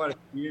Yeah. it for quite a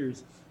few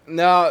years.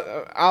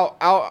 no, out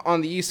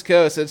on the East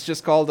Coast, it's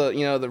just called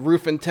the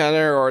roof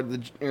antenna or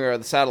the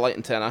satellite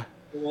antenna.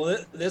 Well,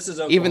 this is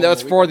Even though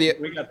it's Oklahoma.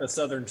 for we got the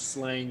southern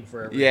slang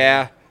for everything.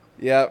 Yeah,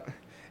 yep.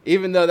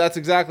 Even though that's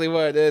exactly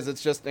what it is,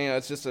 it's just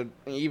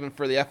even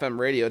for the FM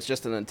radio, it's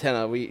just an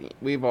antenna.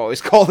 We've always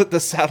called it the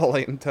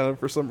satellite antenna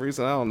for some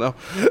reason. I don't know.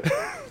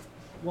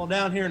 Well,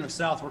 down here in the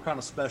South, we're kind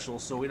of special,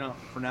 so we don't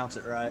pronounce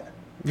it right.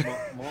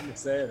 Mama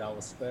said I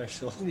was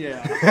special.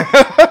 Yeah.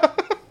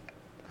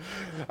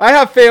 I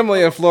have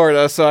family in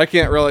Florida, so I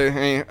can't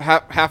really.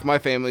 Half my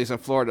family's in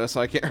Florida, so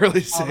I can't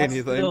really say That's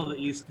anything. still the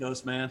East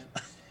Coast, man.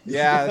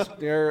 Yeah,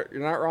 you're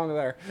not wrong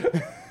there.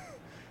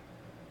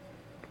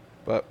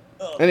 But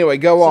anyway,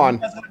 go So on. You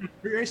guys have any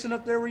street racing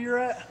up there where you're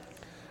at?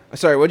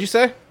 Sorry, what'd you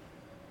say?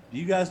 Do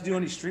you guys do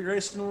any street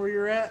racing where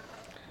you're at?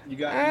 You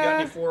got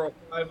any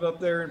 405 up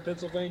there in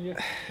Pennsylvania?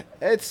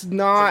 It's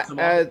not Come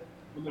on. as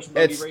How much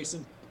buggy It's-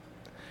 racing?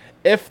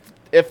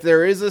 if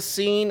there is a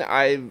scene,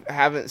 I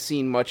haven't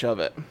seen much of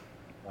it.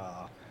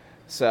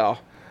 So,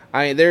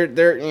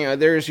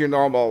 there's your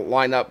normal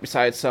lineup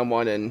beside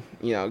someone and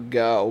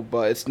go,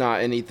 but it's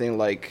not anything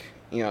like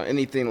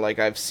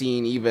I've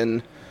seen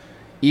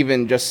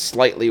even just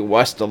slightly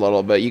west a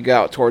little bit. You go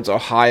out towards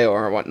Ohio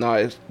or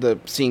whatnot, the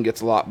scene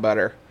gets a lot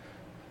better.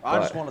 I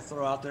just But- want to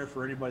throw out there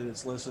for anybody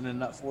that's listening,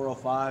 that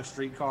 405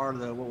 streetcar,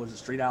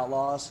 Street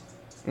Outlaws?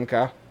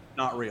 Okay,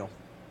 Not real.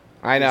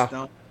 I know. Just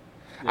don't-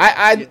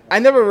 I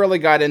never really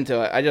got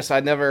into it. I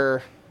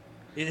never.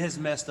 It has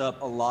messed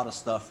up a lot of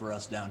stuff for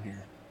us down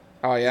here.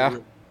 Oh yeah. It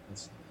really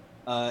has.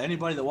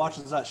 Anybody that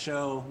watches that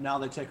show, now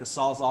they take a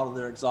sawzall to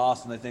their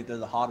exhaust and they think they're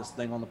the hottest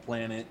thing on the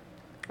planet.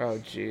 Oh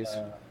jeez.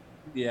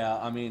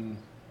 Yeah,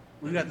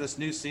 we've got this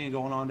new scene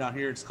going on down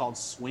here. It's called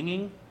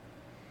swinging.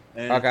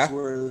 And Okay. it's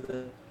where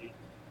they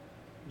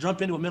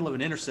jump into the middle of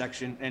an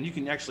intersection, and you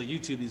can actually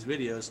YouTube these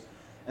videos,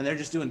 and they're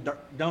just doing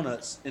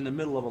donuts in the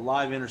middle of a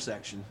live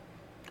intersection.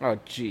 Oh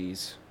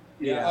jeez.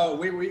 Yeah. Oh,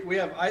 we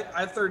have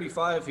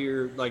I-35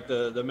 here, like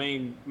the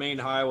main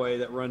highway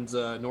that runs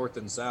north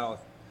and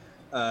south.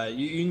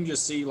 You can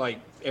just see like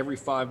every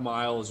 5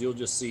 miles, you'll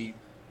just see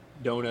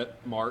donut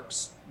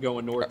marks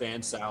going north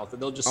and south,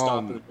 and they'll just stop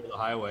in the middle of the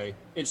highway.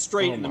 It's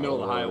straight in the my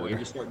middle of the highway. word. You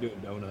just start doing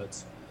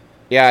donuts.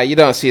 Yeah, you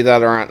don't see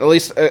that around. At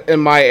least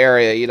in my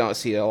area, you don't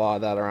see a lot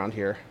of that around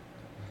here.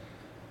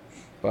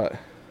 But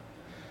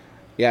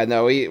yeah,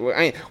 no,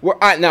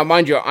 now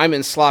mind you, I'm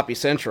in Sloppy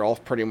Central,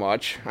 pretty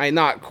much. I'm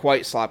not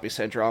quite Sloppy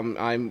Central.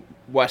 I'm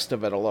west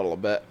of it a little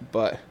bit,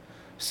 but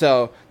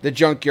so the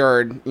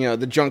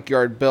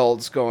junkyard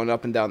builds going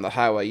up and down the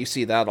highway. You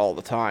see that all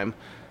the time,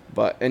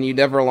 And you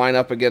never line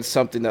up against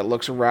something that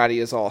looks ratty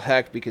as all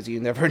heck because you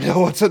never know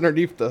what's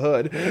underneath the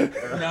hood.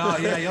 No,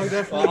 yeah, you'll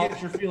definitely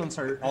get your feelings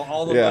hurt.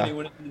 All the money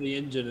went into the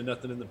engine and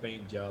nothing in the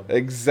paint job.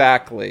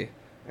 Exactly.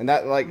 And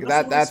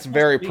that's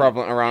very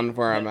prevalent around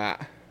where I'm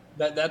at.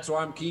 That's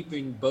why I'm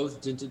keeping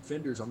both tinted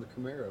fenders on the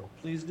Camaro.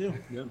 Please do.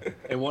 Yeah.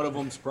 And one of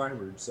them's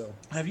primered. So,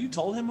 have you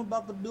told him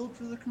about the build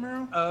for the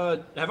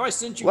Camaro? Have I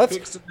sent you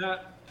pics of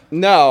that?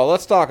 No,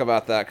 let's talk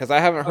about that because I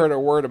haven't heard a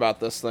word about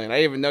this thing. I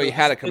didn't even know you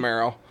had a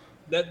Camaro.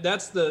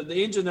 That's the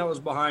engine that was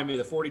behind me,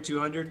 the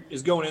 4200,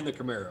 is going in the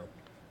Camaro.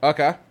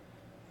 Okay.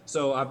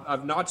 So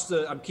I've notched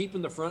I'm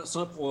keeping the front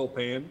sump oil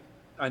pan.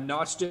 I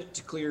notched it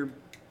to clear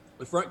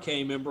the front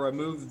K member. I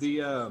moved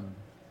the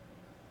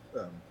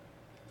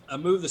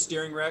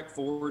steering rack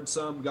forward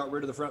some. Got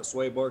rid of the front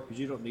sway bar because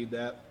you don't need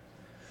that.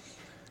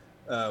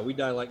 We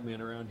die like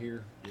men around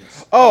here.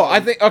 Yes. Oh,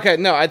 I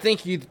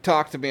think you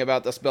talked to me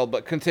about this build,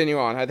 but continue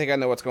on. I think I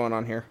know what's going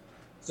on here.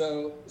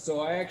 So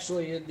I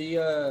actually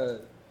the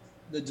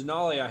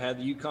Denali I had,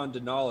 the Yukon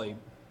Denali,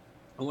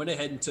 I went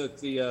ahead and took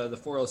the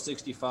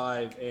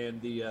 4065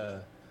 and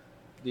the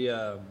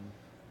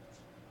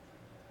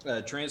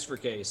transfer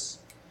case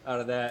out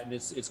of that, and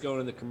it's going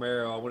in the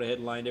Camaro. I went ahead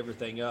and lined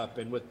everything up,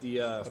 and with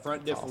the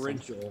front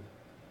differential,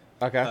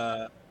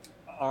 okay,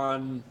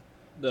 on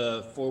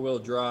the 4-wheel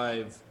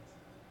drive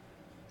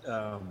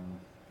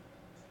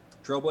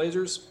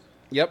Trailblazers,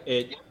 yep,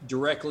 it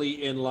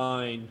directly in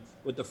line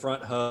with the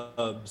front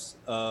hubs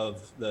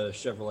of the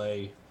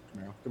Chevrolet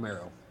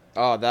Camaro.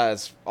 Oh, that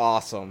is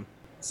awesome.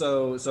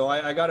 So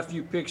I got a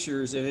few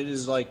pictures, and it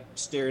is like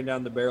staring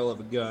down the barrel of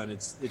a gun.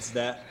 It's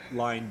that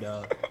lined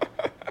up.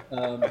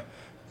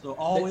 So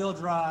all-wheel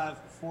drive,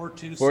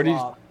 4.2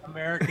 swap,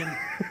 American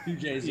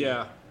 2JZ.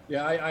 Yeah.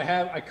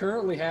 I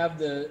currently have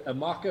a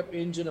mock-up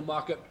engine, a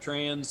mock-up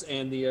trans,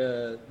 and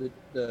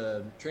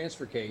the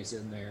transfer case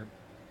in there.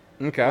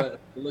 Okay. But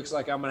it looks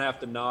like I'm gonna have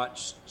to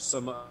notch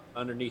some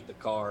underneath the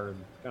car and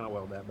kind of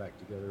weld that back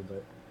together.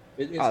 But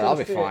it's that'll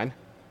be fine.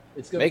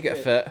 It's gonna make it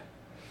fit.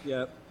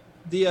 Yeah.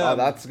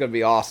 That's gonna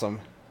be awesome.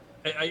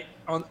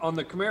 On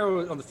the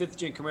Camaro, on the 5th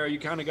gen Camaro, you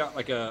kind of got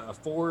like a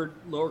forward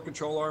lower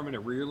control arm and a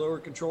rear lower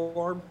control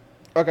arm.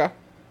 Okay.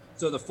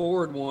 So the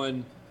forward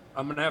one,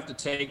 I'm gonna have to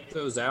take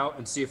those out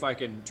and see if I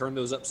can turn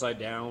those upside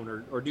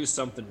down or do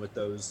something with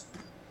those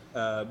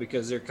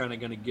because they're kind of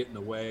gonna get in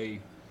the way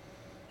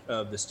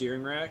of the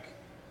steering rack.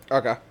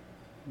 Okay.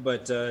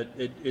 But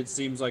it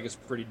seems like it's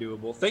pretty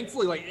doable.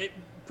 Thankfully,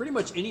 pretty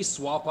much any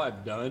swap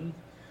I've done,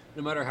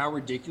 no matter how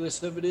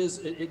ridiculous of it is,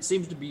 it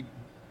seems to be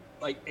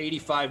like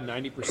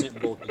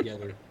 85-90% bolt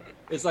together.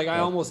 It's like I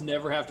almost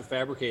never have to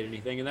fabricate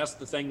anything, and that's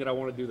the thing that I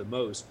want to do the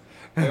most.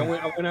 Like I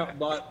went out and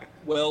bought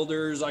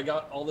welders. I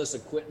got all this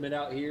equipment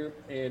out here,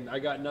 and I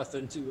got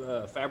nothing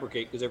to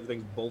fabricate because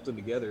everything's bolted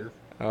together.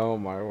 Oh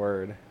my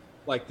word!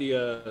 Like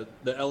the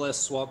LS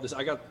swap.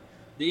 I got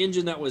the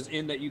engine that was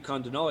in that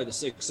Yukon Denali, the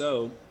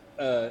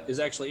 6.0, is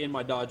actually in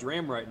my Dodge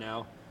Ram right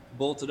now,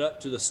 bolted up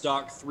to the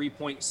stock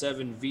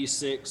 3.7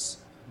 V6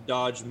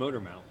 Dodge motor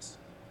mounts.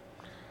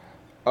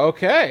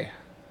 Okay.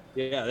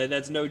 Yeah,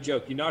 that's no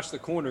joke. You notch the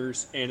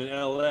corners, and an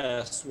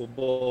LS will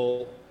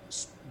bolt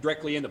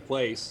directly into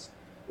place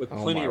with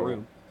plenty of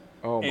room.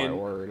 Oh, my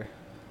word.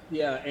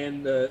 Yeah,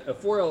 and a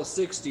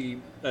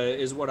 4L60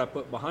 is what I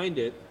put behind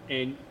it,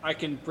 and I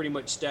can pretty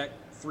much stack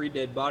 3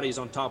 dead bodies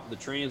on top of the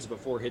trans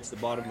before it hits the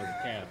bottom of the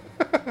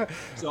cab.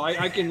 So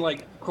I can,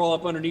 like, crawl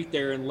up underneath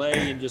there and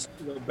lay and just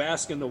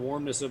bask in the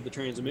warmness of the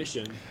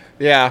transmission.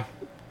 Yeah.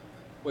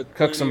 With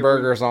cook some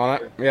burgers on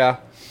it. Yeah.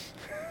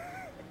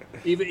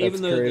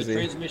 Even the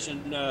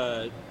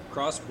transmission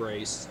cross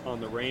brace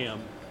on the Ram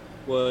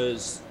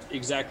was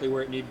exactly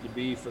where it needed to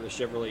be for the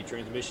Chevrolet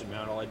transmission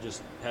mount. All I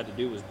just had to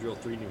do was drill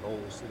 3 new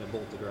holes and it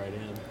bolted right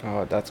in.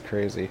 Oh, that's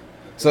crazy.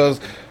 So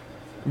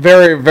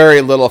very,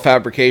 very little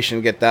fabrication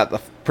to get that to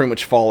pretty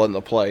much fall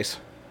into place.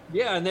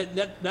 Yeah, and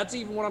that's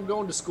even what I'm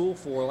going to school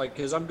for. Like,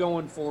 because I'm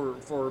going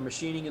for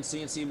machining and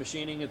CNC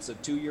machining. It's a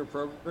 2-year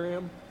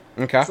program.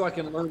 Okay. So I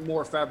can learn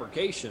more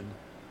fabrication.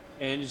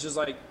 And it's just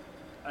like,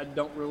 I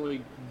don't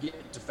really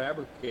get to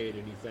fabricate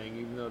anything,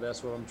 even though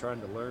that's what I'm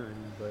trying to learn.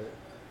 But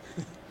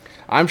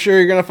I'm sure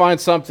you're going to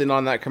find something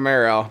on that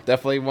Camaro.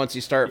 Definitely once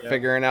you start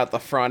figuring out the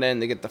front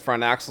end to get the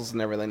front axles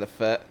and everything to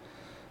fit.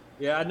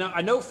 Yeah,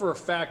 I know for a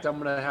fact I'm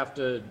going to have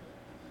to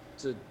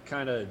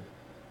kind of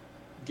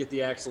get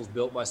the axles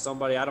built by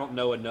somebody. I don't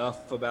know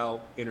enough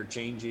about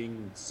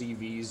interchanging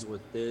CVs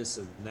with this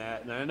and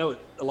that. And I know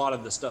a lot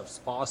of the stuff's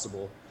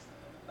possible.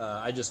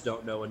 I just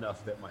don't know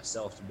enough of it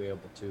myself to be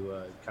able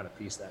to kind of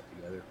piece that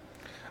together.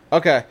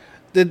 Okay.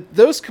 Did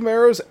those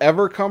Camaros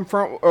ever come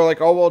from, or like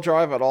all-wheel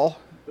drive at all?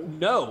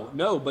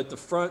 No, but the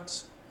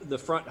front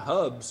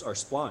hubs are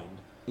splined.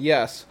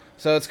 Yes.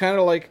 So it's kind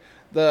of like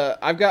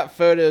I've got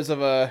photos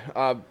of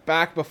a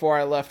back before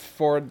I left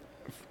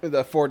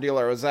the Ford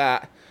dealer I was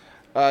at,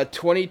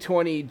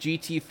 2020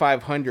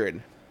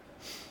 GT500.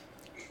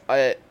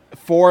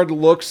 Ford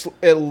looks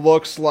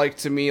like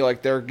to me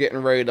like they're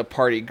getting ready to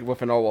party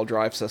with an all-wheel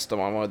drive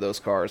system on one of those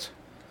cars.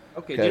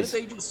 Okay, didn't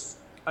they just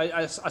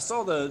I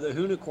saw the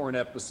Unicorn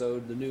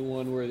episode, the new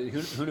one where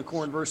the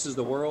Unicorn versus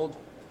the world,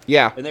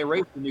 Yeah. and they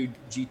raced the new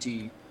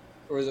GT,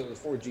 or is it the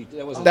Ford GT?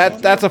 That was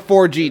That's a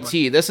Ford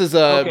GT. This is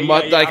a Okay,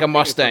 like I'm a thinking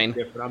Mustang.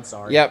 something different. I'm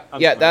sorry. Yep.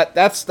 I'm Yeah. sorry.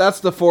 That's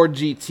the Ford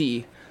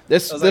GT.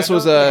 This I was know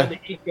they a had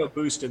the Eco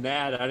Boost in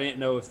that. I didn't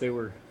know if they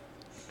were.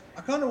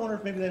 I kind of wonder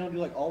if maybe they don't do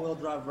like all-wheel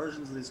drive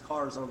versions of these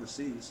cars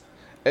overseas.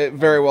 It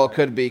very well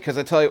could be, because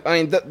I tell you,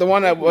 I mean, the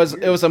one that was,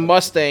 it was a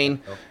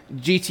Mustang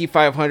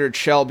GT500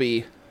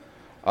 Shelby.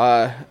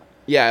 Yeah,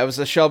 it was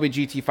a Shelby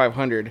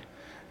GT500,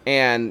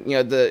 and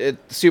you know it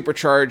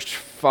supercharged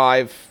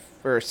 5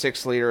 or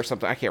 6 liter or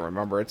something. I can't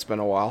remember. It's been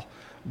a while,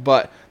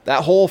 but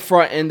that whole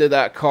front end of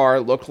that car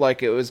looked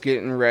like it was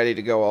getting ready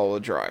to go all-wheel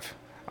drive.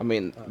 I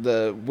mean,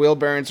 the wheel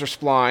bearings are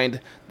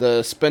splined.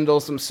 The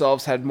spindles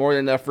themselves had more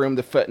than enough room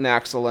to fit an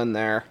axle in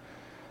there.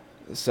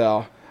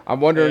 So I'm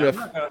wondering if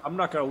I'm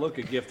not gonna look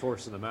a gift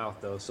horse in the mouth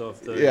though. So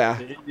if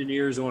the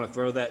engineers want to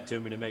throw that to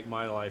me to make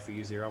my life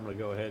easier, I'm gonna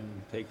go ahead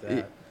and take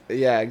that.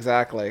 Yeah,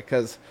 exactly.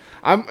 Because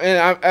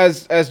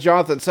as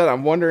Jonathan said,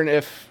 I'm wondering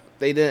if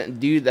they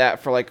didn't do that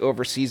for like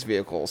overseas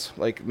vehicles,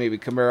 like maybe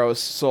Camaro's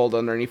sold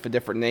underneath a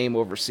different name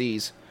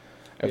overseas,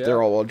 if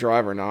they're all-wheel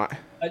drive or not.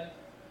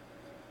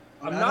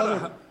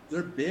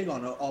 They're big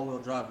on all-wheel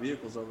drive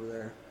vehicles over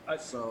there.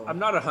 So I'm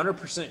not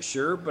 100%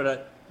 sure,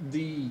 but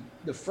the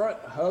front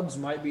hubs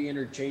might be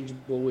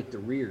interchangeable with the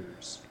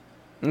rears.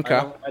 Okay.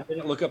 I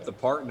didn't look up the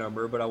part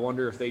number, but I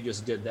wonder if they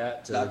just did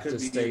that to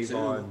save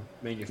on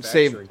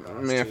manufacturing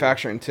costs.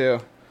 Manufacturing too.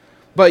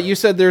 But you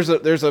said there's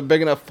a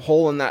big enough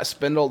hole in that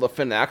spindle to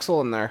fit an axle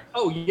in there.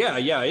 Oh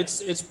yeah,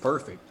 it's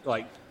perfect.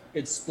 Like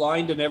it's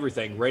splined and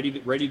everything, ready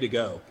to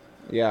go.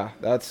 Yeah,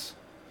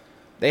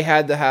 they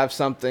had to have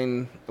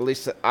something. At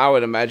least I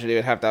would imagine they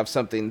would have to have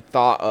something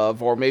thought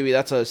of, or maybe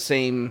that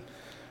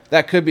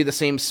could be the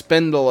same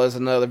spindle as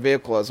another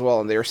vehicle as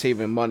well, and they were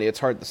saving money. It's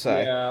hard to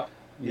say.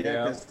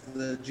 Yeah, because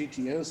the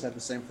GTOs have the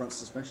same front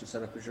suspension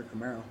setup as your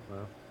Camaro.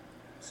 Wow.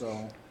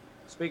 So,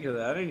 speaking of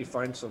that, I need to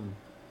find some.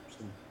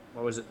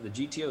 What was it? The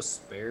GTO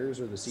spares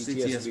or the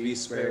CTSV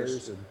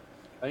spares? And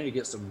I need to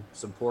get some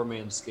poor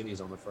man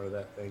skinnies on the front of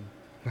that thing.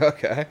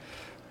 Okay.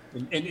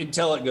 And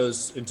until it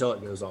goes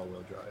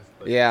all-wheel drive.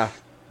 But. Yeah.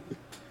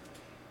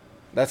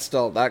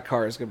 That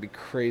car is gonna be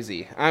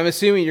crazy. I'm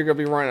assuming you're gonna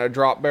be running a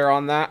drop bear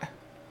on that.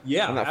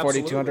 Yeah, on that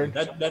absolutely.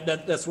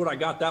 4200. That's what I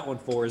got that one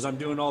for. Is I'm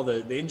doing all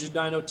the engine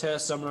dyno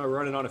tests. I'm gonna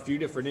run it on a few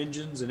different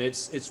engines, and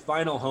its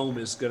final home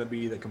is gonna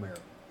be the Camaro.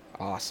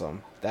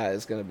 Awesome. That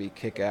is gonna be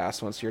kick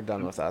ass once you're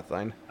done with that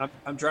thing.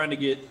 I'm trying to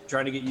get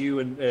you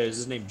and is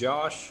his name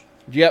Josh?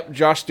 Yep,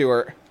 Josh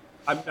Stewart.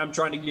 I'm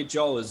trying to get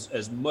y'all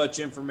as much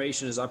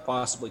information as I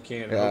possibly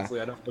can. And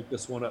hopefully I don't look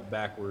this one up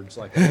backwards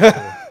like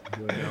I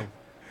do now.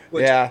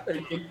 Which, yeah.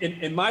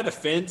 In my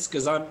defense,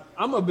 because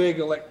I'm a big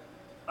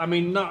I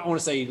want to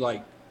say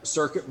like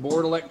circuit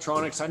board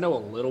electronics. I know a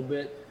little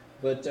bit,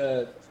 but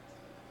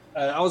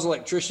I was an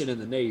electrician in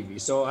the Navy,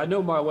 so I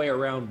know my way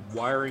around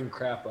wiring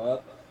crap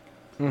up.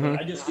 Mm-hmm.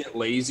 I just get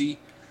lazy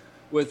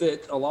with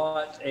it a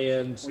lot,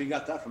 and we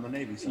got that from the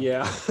Navy. So.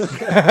 Yeah.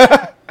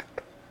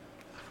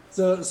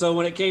 So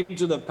when it came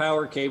to the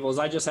power cables,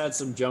 I just had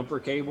some jumper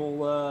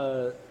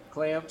cable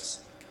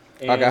clamps,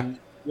 and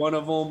one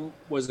of them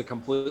was a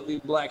completely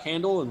black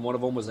handle, and one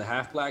of them was a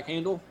half black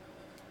handle.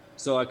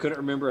 So I couldn't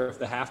remember if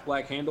the half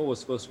black handle was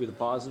supposed to be the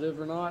positive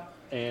or not,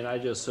 and I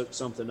just hooked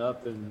something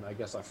up, and I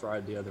guess I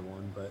fried the other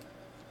one. But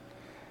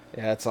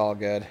yeah, it's all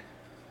good.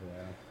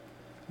 Yeah,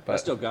 but I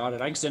still got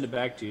it. I can send it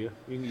back to you.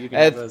 You can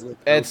have it as a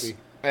trophy.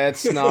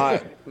 It's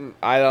not.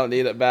 I don't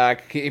need it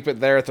back. Keep it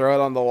there. Throw it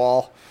on the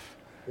wall.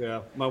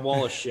 Yeah, my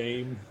wall of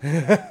shame.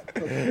 Before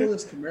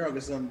this Camaro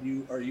gets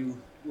done, are you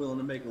willing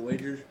to make a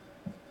wager?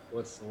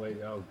 What's the way?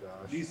 Oh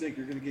gosh. Do you think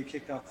you're going to get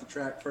kicked off the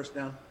track first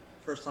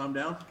time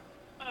down?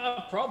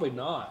 Probably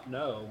not.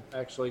 No,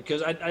 actually,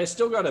 because I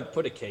still got to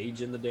put a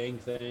cage in the dang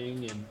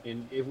thing,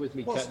 and if with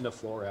me cutting the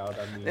floor out,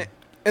 I mean.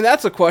 And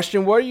that's a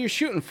question. What are you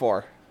shooting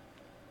for?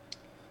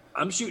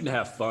 I'm shooting to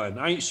have fun.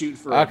 I ain't shooting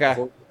for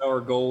a or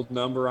gold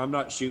number. I'm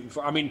not shooting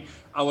for. I mean,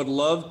 I would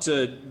love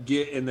to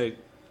get in the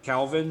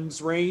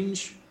Calvin's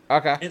range.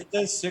 Okay. It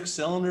says 6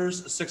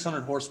 cylinders,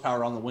 600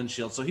 horsepower on the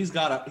windshield, so he's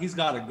got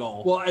a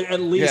goal. Well,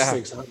 at least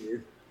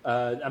 600.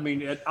 I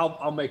mean,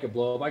 I'll make a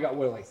blow up. I got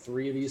like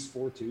 3 of these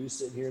 4.2s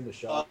sitting here in the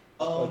shop.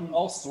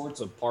 All sorts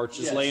of parts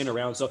just laying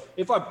around. So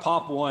if I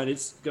pop one,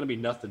 it's gonna be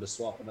nothing to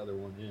swap another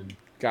one in.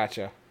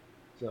 Gotcha.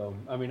 So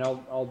I mean,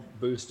 I'll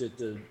boost it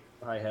to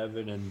high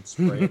heaven and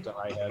spray it to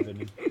high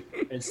heaven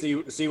and see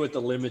what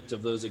the limit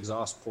of those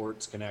exhaust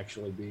ports can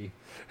actually be.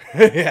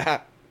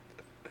 Yeah.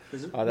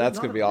 Oh, that's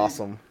gonna be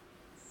awesome.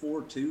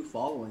 4.2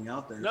 following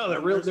out there. No,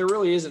 there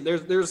really isn't.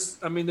 There's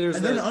and they're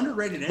an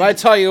underrated engine. But I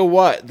tell you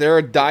what,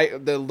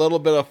 the little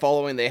bit of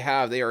following they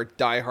have, they are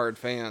diehard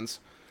fans.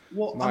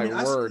 Well, My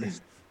word. I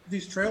see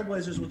these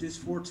Trailblazers with these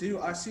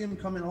 4.2, I see them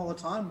coming all the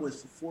time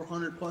with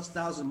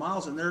 400,000+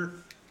 miles, and they're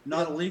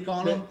not a leak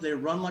on them. They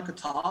run like a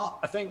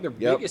top. I think their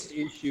biggest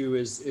issue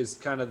is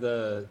kind of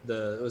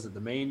the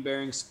main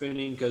bearing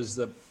spinning, because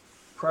the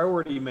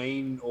priority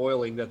main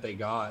oiling that they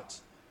got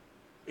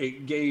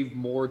it gave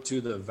more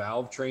to the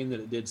valve train than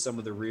it did some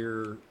of the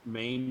rear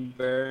main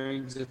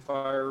bearings, if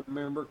I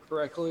remember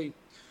correctly.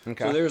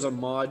 Okay. So there's a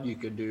mod you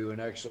could do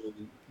and actually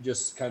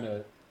just kind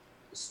of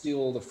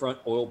steal the front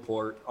oil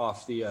port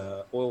off the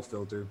oil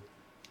filter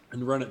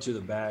and run it to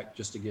the back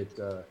just to get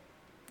a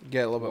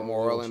little bit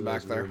more oil in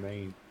back there.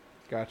 Main.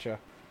 Gotcha.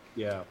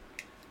 Yeah,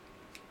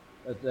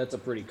 that's a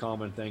pretty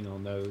common thing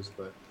on those.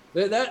 But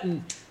that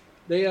and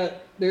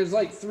there's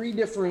like 3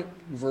 different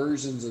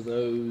versions of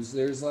those.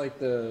 There's like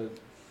the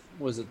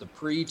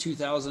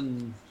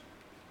pre-2000.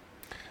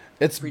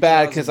 It's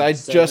bad because I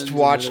just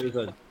watched.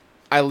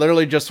 I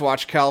literally just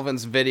watched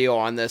Calvin's video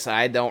on this. And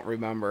I don't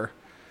remember.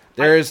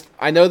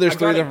 I know there's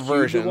 3 different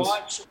versions. To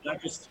watch, I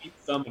just keep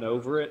thumbing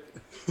over it.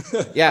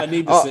 Yeah, I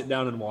need to sit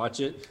down and watch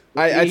it.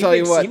 I tell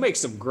you what, he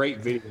makes some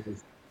great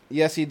videos.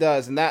 Yes, he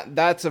does, and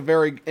that's a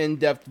very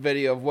in-depth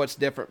video of what's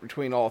different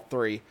between all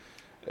 3.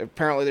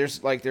 Apparently,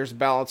 there's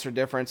balancer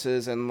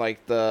differences, and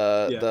like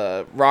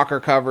the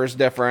rocker cover is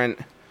different,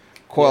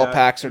 coil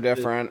packs are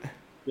different.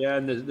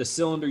 And the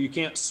cylinder, you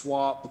can't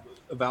swap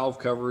valve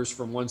covers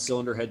from one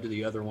cylinder head to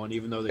the other one,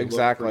 even though they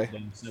look pretty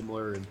damn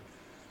similar. And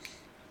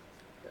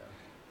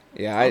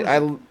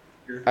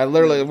I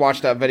literally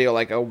watched that video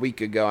like a week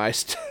ago.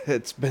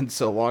 It's been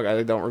so long,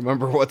 I don't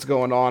remember what's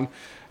going on. I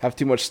have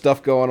too much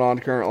stuff going on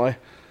currently.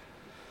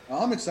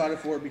 I'm excited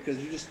for it because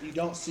you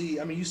don't see.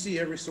 I mean, you see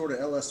every sort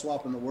of LS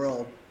swap in the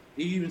world.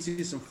 You even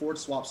see some Ford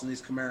swaps in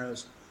these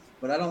Camaros,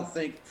 but I don't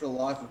think for the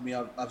life of me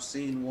I've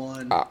seen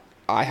one.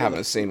 I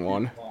haven't seen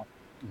one.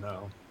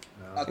 No.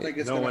 I think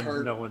it's going to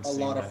hurt a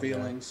lot of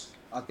feelings.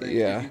 I think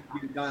if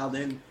you get dialed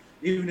in,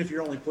 even if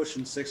you're only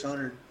pushing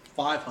 600,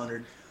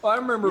 500. Well, I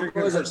remember you're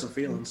going to hurt some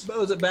feelings.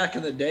 Was it back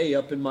in the day,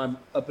 up in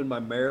my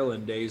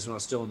Maryland days when I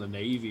was still in the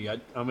Navy? I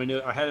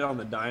had it on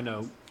the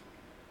dyno,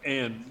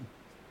 and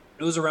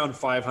it was around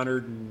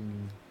 500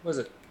 and was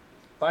it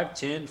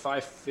 510,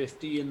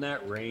 550 in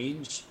that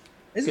range.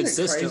 Isn't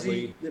it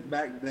crazy that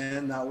back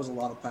then that was a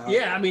lot of power?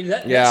 Yeah, I mean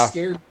that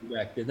scared me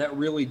back then. That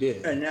really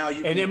did. And now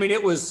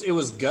it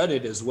was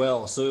gutted as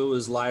well, so it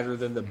was lighter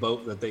than the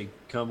boat that they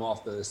come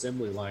off the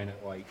assembly line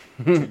at like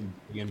 10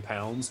 million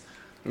pounds.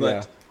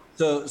 But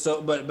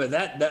but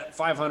that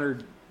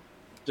 500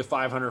 to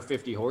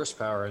 550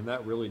 horsepower, and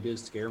that really did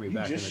scare me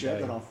back in the day. You just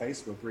shared it on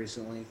Facebook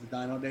recently. The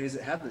dyno days,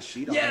 it had the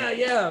sheet on it.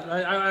 Yeah.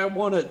 I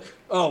wanted.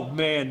 Oh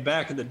man,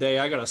 back in the day,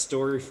 I got a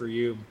story for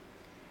you.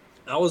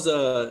 I was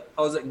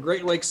at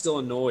Great Lakes,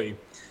 Illinois,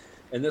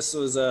 and this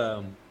was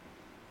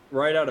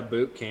right out of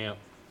boot camp,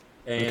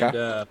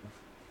 and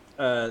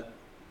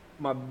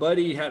my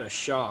buddy had a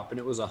shop, and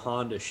it was a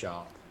Honda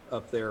shop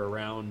up there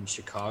around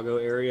Chicago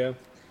area,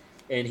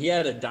 and he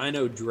had a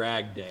dyno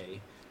drag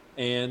day.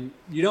 And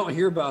you don't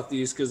hear about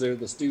these because they're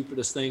the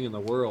stupidest thing in the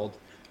world.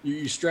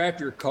 You strap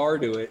your car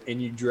to it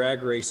and you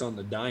drag race on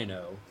the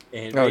dyno,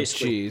 and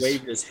basically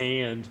waved his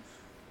hand,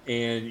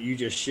 and you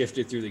just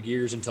shifted through the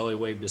gears until he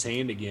waved his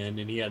hand again,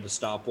 and he had to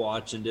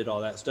stopwatch and did all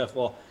that stuff.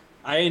 Well,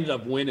 I ended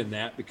up winning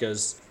that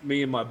because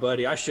me and my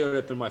buddy, I showed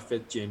up in my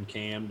 5th gen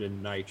cammed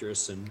and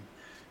nitrous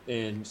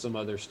and some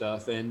other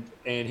stuff, and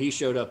he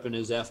showed up in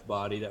his F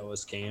body that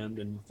was cammed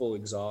and full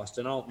exhaust,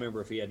 and I don't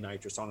remember if he had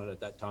nitrous on it at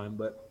that time,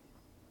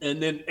 and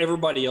then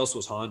everybody else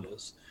was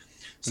Hondas.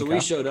 So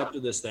we showed up to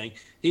this thing.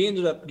 He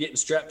ended up getting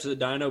strapped to the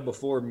dyno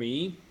before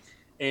me.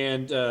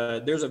 And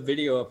there's a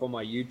video up on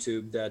my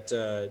YouTube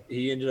that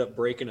he ended up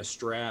breaking a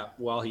strap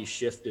while he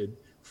shifted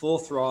full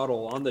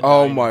throttle on the dyno.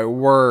 Oh my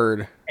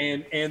word.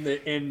 And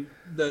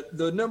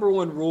the number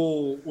one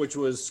rule, which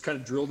was kind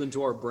of drilled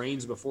into our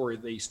brains before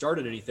they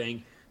started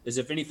anything, is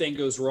if anything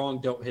goes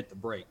wrong, don't hit the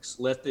brakes.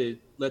 Let the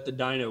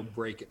dyno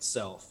brake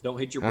itself. Don't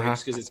hit your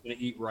brakes because it's going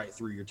to eat right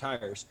through your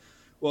tires.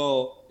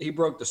 Well, he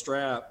broke the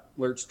strap,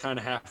 lurched kind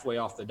of halfway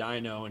off the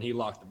dyno, and he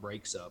locked the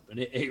brakes up, and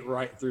it ate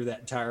right through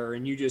that tire.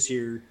 And you just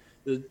hear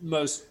the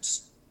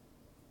most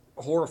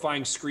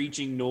horrifying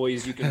screeching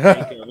noise you can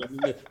think of. I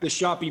mean, the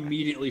shop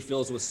immediately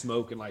fills with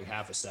smoke in like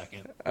half a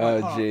second.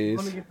 Oh, jeez.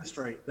 Let me get this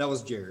straight. That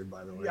was Jared,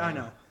 by the way. Yeah, I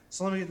know.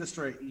 So let me get this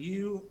straight.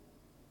 You,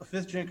 a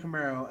 5th gen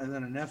Camaro, and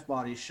then an F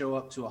body show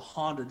up to a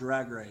Honda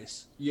drag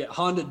race. Yeah,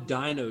 Honda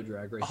dyno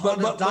drag race.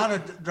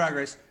 Dyno drag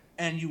race.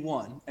 And you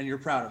won, and you're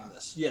proud of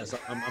this. Yes,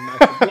 I'm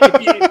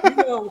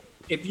actually.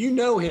 If you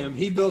know him,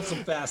 he built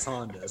some fast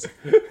Hondas,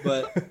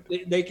 but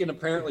they can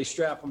apparently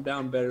strap them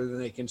down better than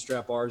they can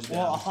strap ours down.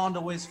 Well, a Honda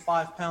weighs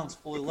 5 pounds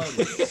fully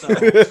loaded. So.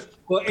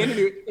 Well,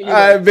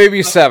 anyway,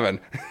 maybe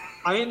 7.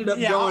 I ended up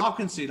going. I'll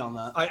concede on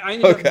that. I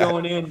ended up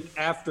going in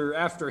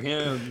after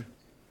him,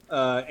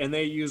 and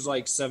they used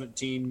like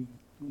 17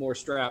 more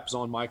straps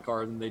on my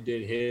car than they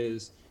did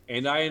his.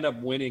 And I ended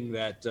up winning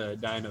that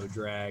dyno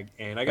drag,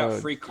 and I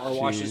got free car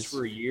washes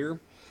for a year.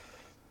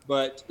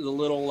 But the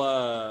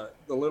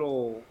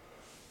little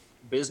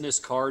business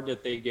card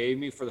that they gave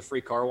me for the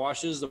free car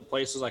washes, the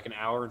place was like an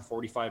hour and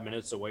 45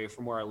 minutes away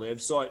from where I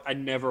lived. So I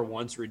never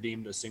once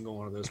redeemed a single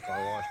one of those car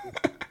washes.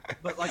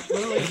 But like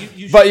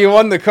literally, you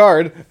won the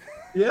card.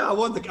 Yeah, I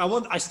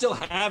won. I still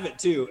have it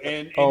too.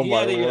 And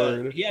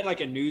he had like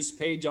a news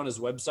page on his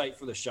website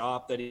for the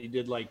shop that he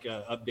did like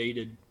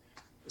updated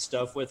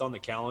stuff with on the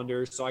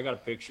calendar. So I got a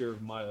picture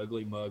of my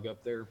ugly mug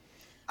up there.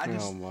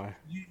 Oh my!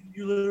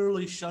 You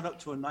literally shut up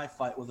to a knife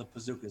fight with a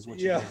bazooka is what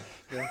you did.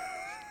 Yeah.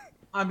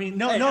 I mean,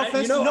 Hey, no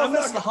offense, I'm no offense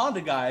not- to the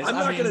Honda guys. I'm I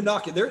not mean, going to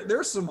knock it.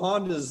 There's some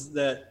Hondas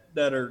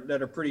that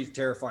are pretty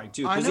terrifying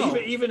too. I Because know.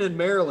 even in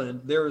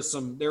Maryland, there was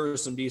some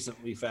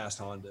decently fast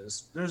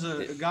Hondas. There's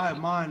a guy of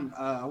mine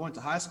I went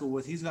to high school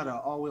with. He's got an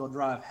all-wheel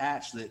drive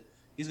hatch that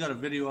he's got a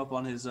video up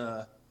on his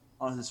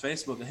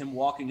Facebook of him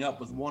walking up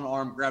with one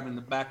arm grabbing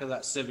the back of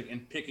that Civic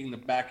and picking the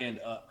back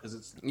end up because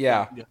it's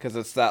Because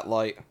it's that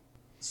light.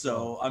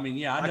 So I mean,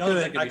 yeah, I I know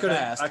that could be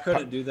fast.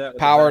 couldn't do that. With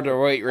Power the to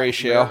weight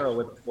ratio. Camaro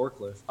with the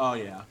forklift. Oh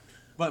yeah,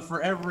 but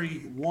for every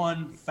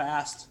one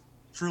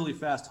truly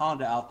fast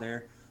Honda out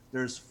there,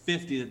 there's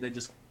 50 that they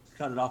just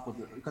cut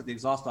the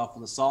exhaust off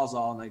with a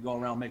sawzall, and they go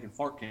around making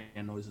fart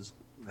can noises.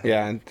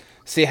 Yeah, and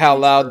see how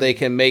loud they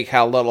can make,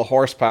 how little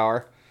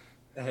horsepower.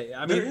 Hey,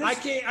 I mean, I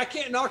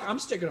can't knock. I'm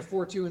sticking a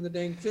 4.2 in the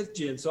dang 5th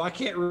gen, so I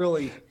can't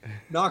really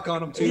knock on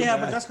them too. Yeah,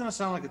 bad. but that's gonna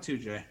sound like a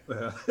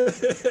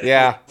 2J.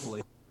 Yeah.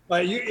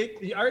 But I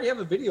already have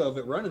a video of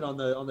it running on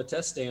the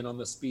test stand on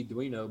the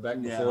Speeduino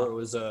back before it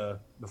was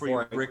Before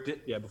you bricked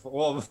it. Yeah,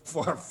 before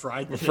I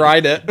fried it.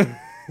 Fried it.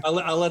 I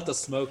let the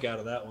smoke out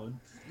of that one.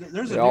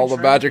 There's All the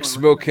magic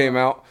smoke came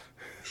out.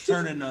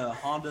 Turning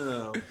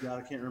Honda, God,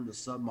 I can't remember the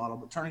sub model,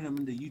 but turning them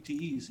into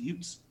UTEs,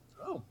 Utes.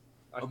 Oh,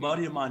 A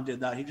buddy of mine did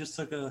that. He just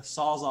took a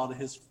sawzall to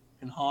his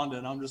Honda,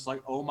 and I'm just like,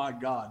 oh my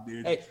God,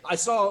 dude. Hey, I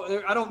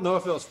don't know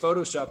if it was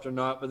photoshopped or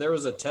not, but there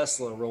was a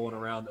Tesla rolling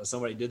around that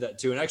somebody did that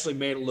too, and actually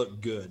made it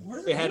look good.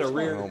 It had a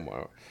rear. Oh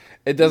my!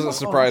 It doesn't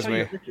surprise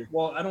me.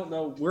 Well, I don't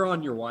know. We're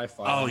on your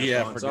Wi-Fi. Oh,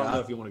 yeah, I so I don't know forgot.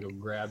 if you want to go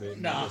grab it.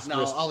 No,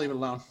 I'll leave it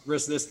alone.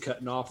 Risk this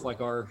cutting off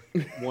like our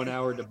 1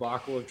 hour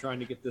debacle of trying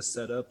to get this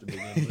set up to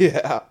begin with.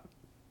 Yeah.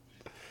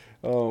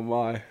 Oh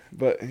my!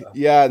 But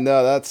yeah,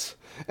 no, that's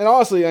and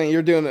honestly, I mean,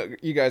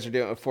 you guys are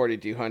doing it with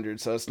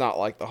 4200, so it's not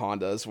like the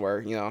Hondas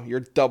where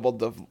you're doubled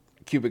the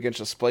cubic inch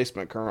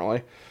displacement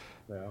currently.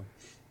 Yeah.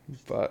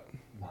 But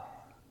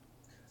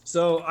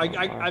so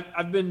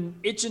I've been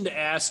itching to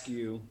ask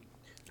you,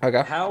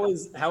 okay, how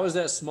is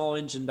that small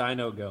engine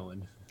dyno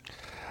going?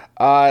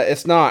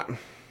 it's not.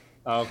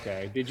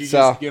 Okay. Did you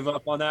So- just give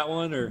up on that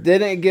one, or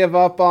Didn't give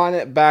up on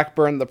it.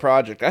 Backburned the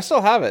project. I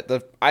still have it.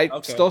 I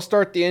Okay. still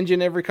start the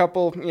engine every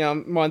couple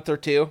month or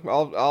two.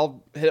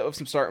 I'll hit it with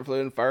some starting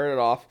fluid and fire it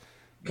off.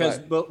 because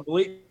But-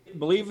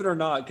 believe it or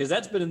not, because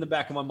that's been in the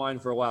back of my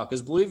mind for a while.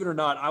 Because believe it or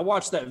not, I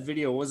watched that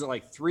video. Was it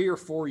like 3 or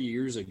 4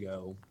 years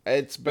ago?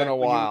 It's been a Back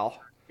when you- while.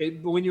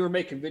 When you were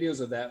making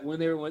videos of that, when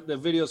the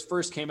videos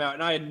first came out,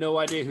 and I had no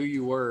idea who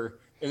you were,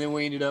 and then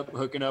we ended up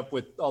hooking up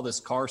with all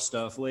this car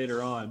stuff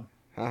later on.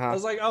 I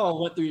was like, oh,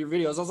 I went through your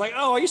videos. I was like,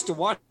 oh, I used to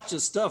watch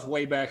this stuff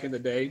way back in the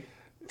day.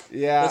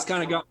 Yeah. That's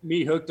kind of got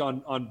me hooked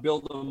on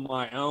building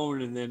my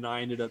own, and then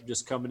I ended up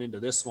just coming into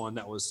this one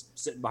that was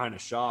sitting behind a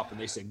shop, and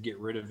they said get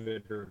rid of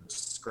it or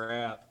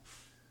scrap.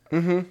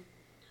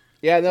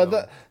 Yeah, no,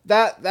 So-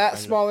 that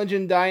small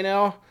engine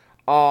dyno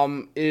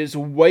is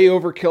way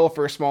overkill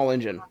for a small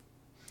engine.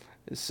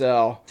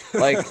 So,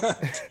 like,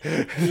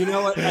 You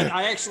know what?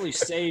 I actually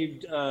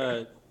saved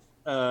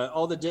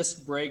all the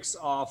disc brakes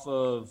off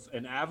of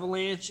an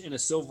Avalanche and a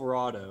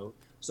Silverado.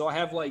 So I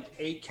have like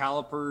 8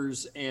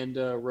 calipers and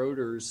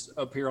rotors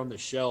up here on the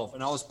shelf,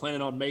 and I was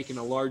planning on making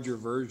a larger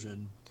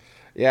version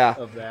yeah.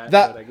 of that.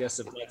 That- But I guess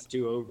if that's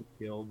too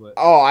overkill, but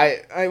Oh,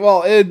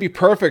 well, it'd be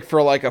perfect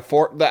for like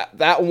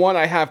that one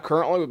I have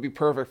currently would be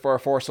perfect for a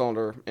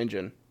 4-cylinder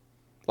engine,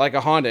 like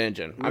a Honda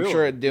engine. I'm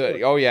sure Really? it'd do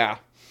it. Oh yeah.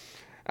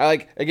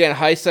 Again,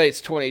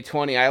 Highsight's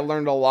 2020. I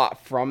learned a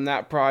lot from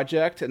that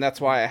project, and that's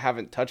why I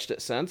haven't touched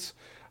it since.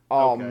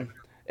 Okay.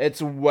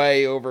 It's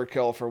way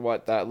overkill for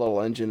what that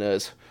little engine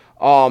is.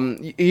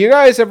 You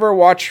guys ever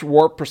watch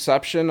Warp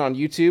Perception on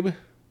YouTube?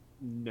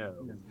 no.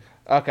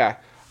 Okay.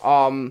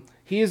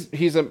 He's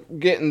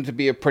getting to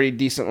be a pretty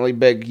decently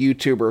big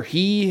YouTuber.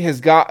 He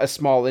has got a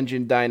small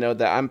engine dyno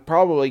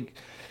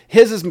that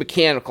his is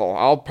mechanical.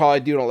 I'll probably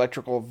do an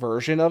electrical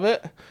version of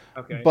it.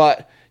 Okay.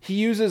 But he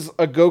uses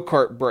a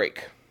go-kart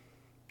brake.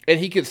 And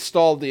he could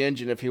stall the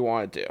engine if he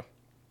wanted to.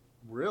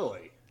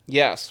 Really?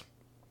 Yes.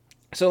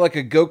 So like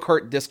a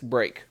go-kart disc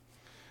brake.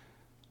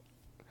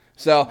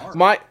 So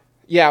my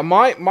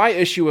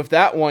issue with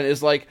that one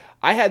is like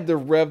I had to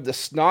rev the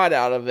snot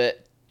out of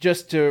it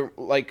just to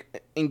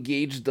like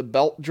engage the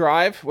belt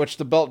drive, which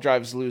the belt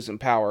drive's losing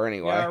power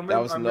anyway. Yeah, I remember,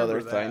 that was I another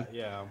remember thing. that,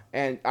 yeah.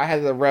 And I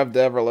had to rev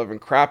the ever-living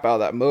crap out of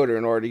that motor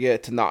in order to get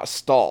it to not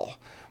stall,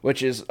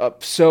 which is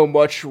so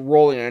much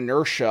rolling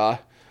inertia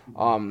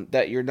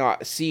that you're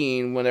not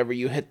seeing whenever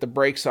you hit the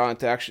brakes on it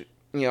to actually,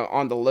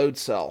 on the load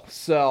cell.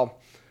 So,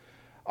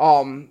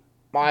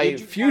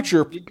 Did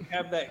you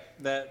have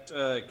that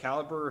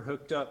caliper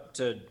hooked up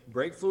to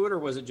brake fluid, or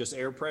was it just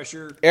air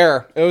pressure?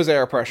 It was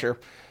air pressure.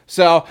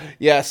 So,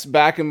 yes,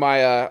 back in my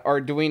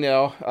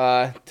Arduino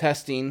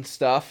testing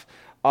stuff,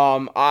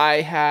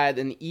 I had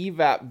an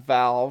evap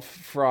valve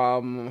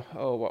from,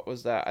 what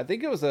was that? I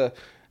think it was an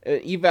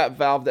evap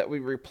valve that we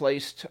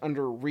replaced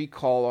under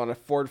recall on a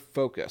Ford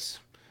Focus.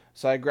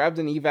 So I grabbed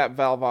an evap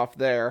valve off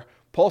there,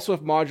 pulse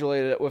width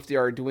modulated it with the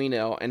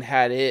Arduino and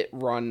had it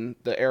run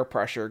the air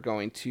pressure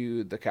going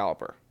to the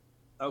caliper.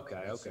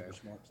 Okay. Super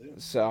smart too.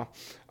 So,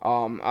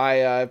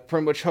 I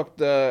pretty much hooked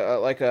the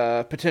like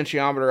a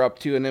potentiometer up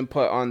to an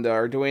input on the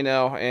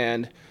Arduino,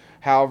 and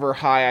however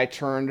high I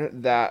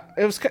turned that,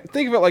 it was,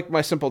 think of it like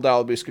my simple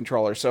dial boost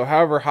controller. So,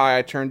 however high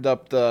I turned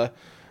up the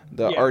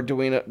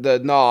Arduino, the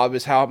knob,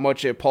 is how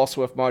much it pulse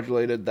width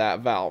modulated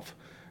that valve.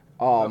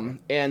 And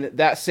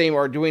that same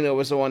Arduino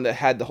was the one that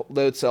had the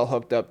load cell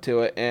hooked up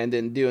to it, and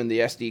then doing the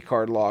SD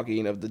card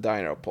logging of the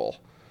dyno pull.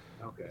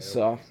 Okay.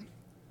 So,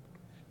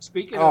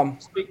 Speaking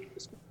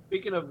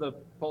of the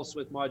pulse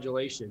width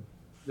modulation,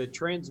 the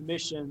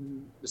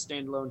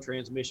standalone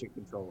transmission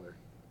controller.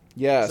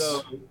 yes.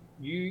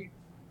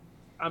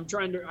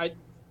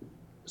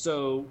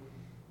 So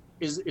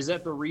is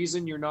that the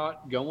reason you're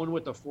not going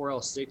with the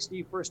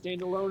 4L60 for a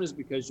standalone, is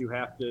because you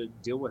have to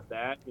deal with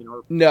that in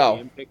order for No,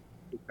 the pick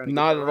to kind of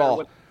not get at around?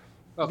 all.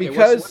 Okay,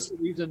 Because- what's the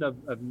reason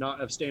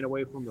of staying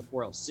away from the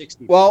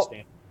 4L60 Well- for the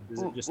standalone?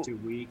 Is it just too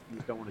weak? You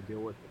just don't want to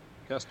deal with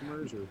the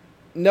customers, or?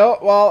 No,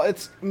 well,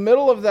 it's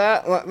middle of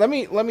that. Let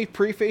me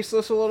preface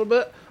this a little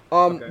bit.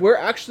 Okay. We're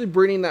actually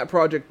bringing that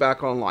project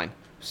back online.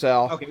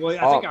 So, Okay, well,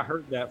 I think I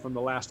heard that from the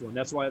last one.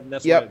 That's why it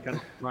Yep. kind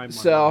of primed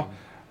my So,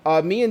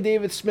 mind. me and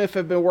David Smith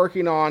have been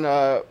working on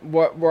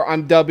what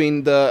I'm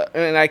dubbing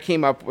and I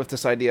came up with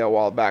this idea a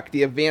while back,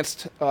 the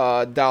advanced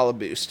dial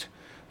boost.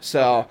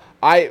 So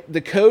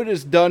the code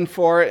is done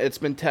for it. It's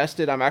been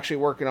tested. I'm actually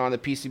working on the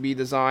PCB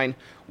design.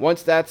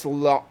 Once that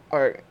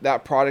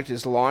product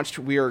is launched,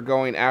 we are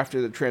going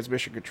after the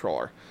transmission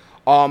controller.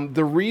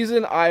 The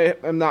reason I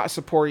am not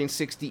supporting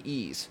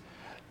 60Es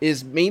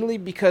is mainly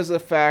because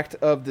of the fact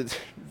of the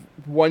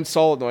one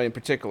solenoid in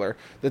particular,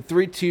 the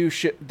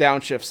 3-2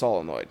 downshift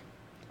solenoid.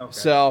 Okay.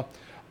 So,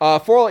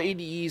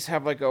 4L80Es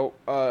have like a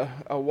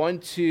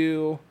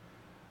 1-2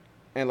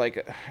 and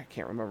like I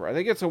can't remember. I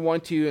think it's a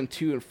 1-2 and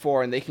 2 and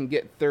 4, and they can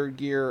get third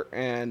gear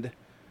and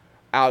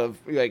out of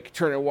like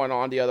turning one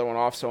on, the other one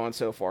off, so on and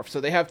so forth.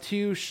 So they have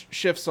two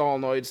shift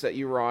solenoids that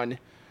you run,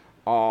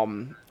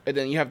 and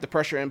then you have the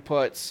pressure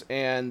inputs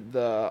and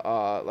the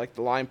like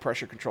the line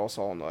pressure control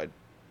solenoid.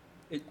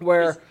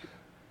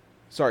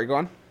 Sorry, go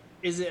on.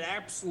 Is it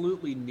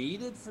absolutely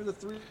needed for the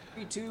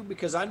 3-2?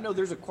 Because I know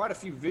there's quite a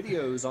few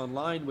videos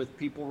online with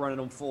people running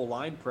on full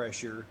line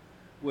pressure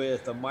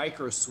with a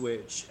micro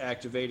switch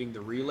activating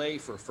the relay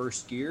for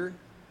first gear.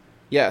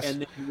 Yes. And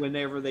then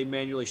whenever they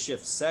manually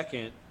shift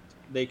second,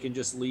 they can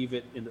just leave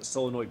it in the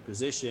solenoid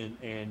position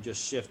and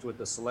just shift with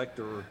the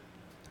selector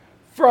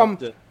From up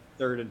to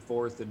third and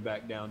fourth and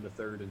back down to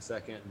third and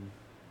second.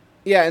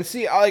 Yeah, and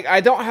see, I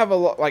don't have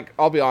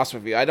I'll be honest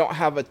with you, I don't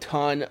have a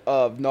ton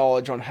of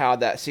knowledge on how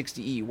that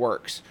 60E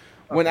works.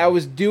 Okay. When I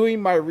was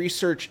doing my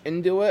research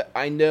into it,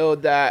 I know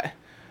that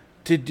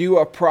to do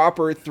a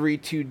proper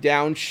 3-2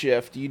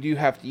 downshift, you do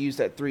have to use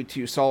that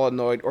 3-2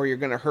 solenoid, or you're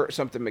going to hurt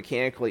something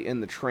mechanically in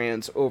the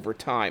trans over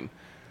time.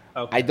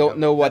 Okay. I don't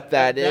know what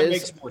that is. That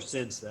makes more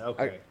sense, though.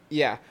 Okay.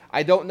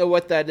 I don't know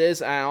what that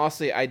is, and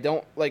honestly, I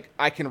don't,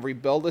 I can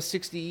rebuild a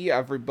 60E.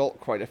 I've rebuilt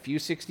quite a few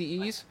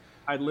 60Es.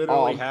 I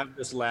literally have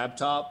this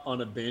laptop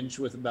on a bench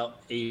with about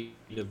 8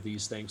 of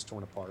these things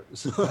torn apart.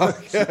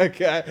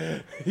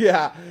 Okay.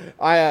 Yeah.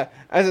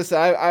 As I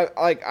said,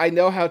 I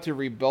know how to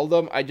rebuild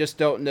them. I just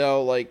don't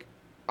know,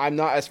 I'm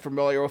not as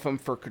familiar with them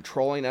for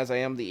controlling as I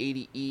am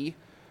the 80E,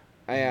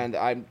 and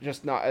I'm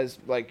just not as,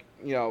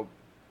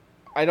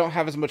 I don't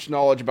have as much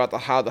knowledge about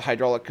how the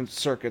hydraulic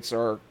circuits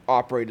are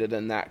operated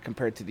in that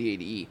compared to the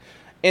 80E.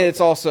 And it's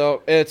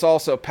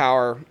also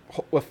power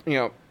with,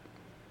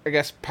 I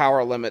guess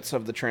power limits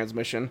of the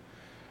transmission.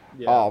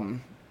 Yeah.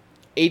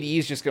 80E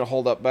is just going to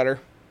hold up better.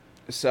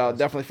 So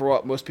definitely for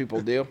what most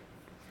people do.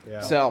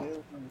 Yeah.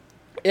 So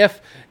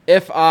if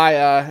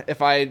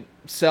I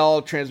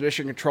sell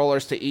transmission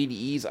controllers to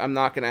 80Es, I'm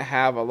not going to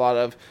have a lot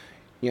of,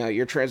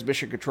 your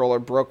transmission controller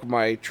broke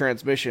my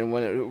transmission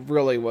when it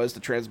really was the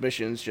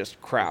transmission's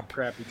just crap.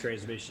 Crappy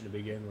transmission to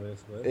begin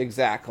with. But...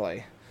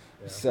 Exactly.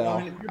 Yeah. So well,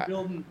 if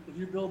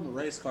you're building a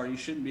race car, you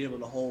shouldn't be able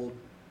to hold,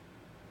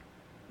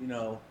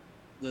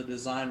 the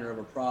designer of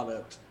a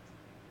product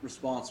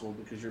responsible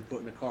because you're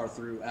putting a car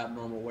through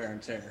abnormal wear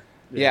and tear.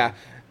 Yeah.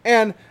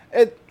 And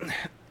the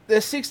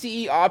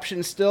 60E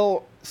option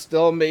still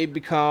may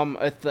become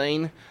a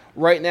thing.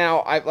 Right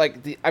now, I've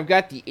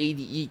got the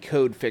 80E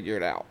code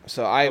figured out.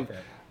 So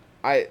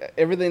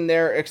everything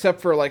there except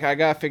for I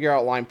gotta figure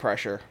out line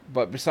pressure.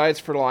 But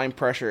besides for line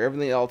pressure,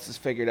 everything else is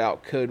figured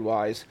out code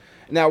wise.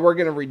 Now we're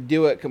gonna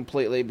redo it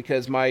completely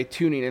because my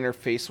tuning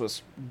interface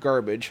was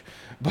garbage.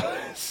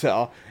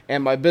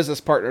 And my business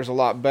partner is a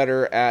lot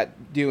better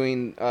at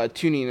doing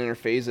tuning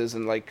interfaces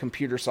and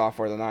computer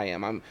software than I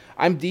am.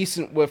 I'm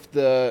decent with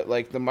the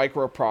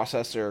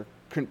microprocessor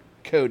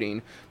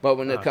coding, but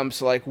when it comes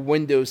to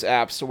Windows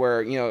apps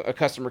where a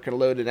customer can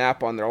load an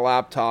app on their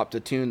laptop to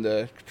tune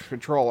the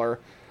controller,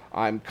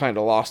 I'm kind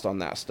of lost on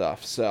that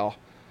stuff. So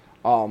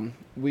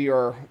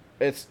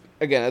it's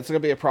going to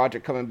be a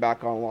project coming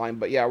back online,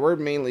 but yeah, we're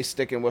mainly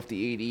sticking with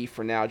the 80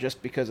 for now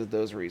just because of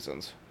those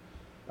reasons.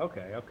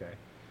 Okay.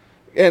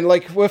 And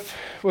like with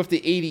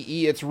the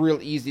 80E, it's real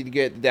easy to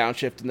get the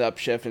downshift and the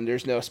upshift, and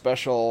there's no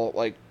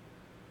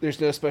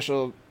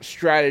special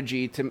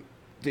strategy to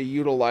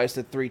utilize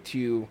the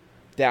 3.2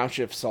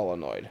 downshift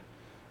solenoid.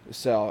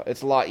 So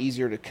it's a lot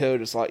easier to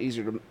code. It's a lot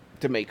easier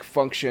to make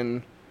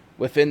function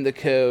within the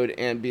code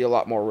and be a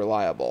lot more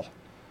reliable.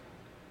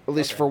 At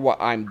least for what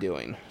I'm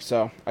doing.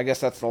 So I guess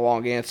that's the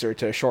long answer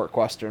to a short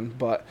question.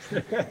 But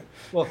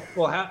well,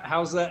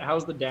 how's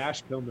the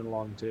dash coming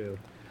along too?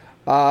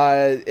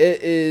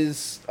 It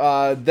is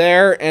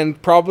there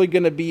and probably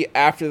going to be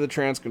after the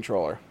trans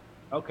controller.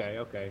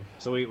 Okay.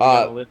 So we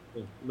got a list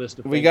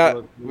of.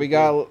 The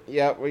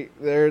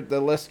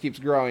list keeps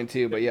growing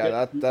too. But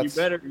yeah, that's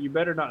you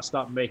better not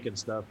stop making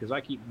stuff because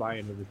I keep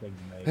buying everything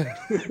you make.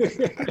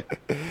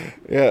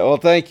 Yeah. Well,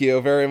 thank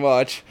you very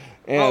much.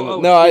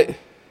 And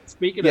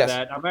Speaking of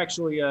that, I'm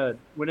actually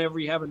whenever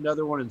you have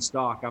another one in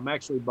stock, I'm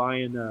actually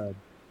buying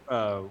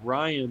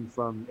Ryan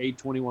from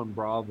A21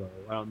 Bravo.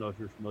 I don't know if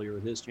you're familiar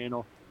with his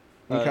channel.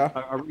 Okay.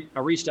 I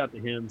reached out to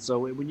him. So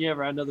when you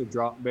ever have another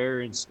drop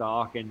bear in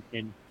stock and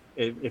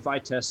if I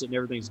test it and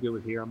everything's good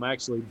with here,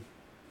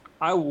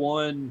 I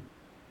won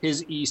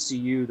his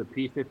ECU, the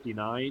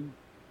P59,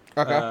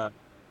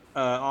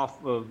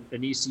 off of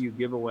an ECU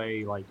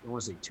giveaway, like I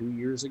want to say 2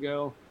 years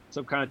ago. So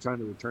I'm kind of trying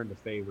to return the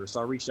favor. So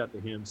I reached out to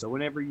him. So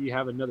whenever you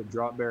have another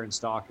drop bear in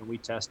stock and we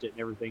test it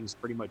and everything's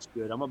pretty much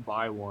good, I'm going to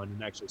buy one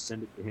and actually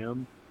send it to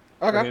him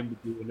for him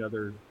to do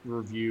another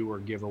review or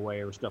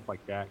giveaway or stuff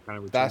like that, kind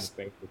of return the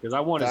favor. Because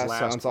I want his last one.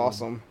 That sounds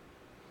awesome.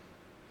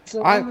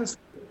 So on this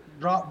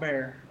drop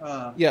bear,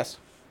 yes.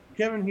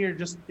 Kevin here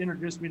just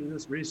introduced me to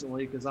this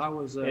recently because I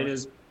was... it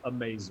is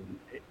amazing.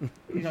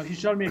 He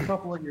showed me a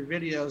couple of your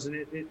videos and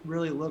it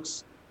really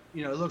looks,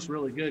 it looks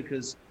really good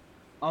because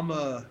I'm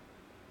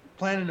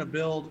planning to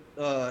build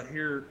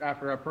here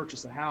after I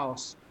purchase a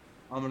house.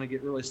 I'm going to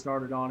get really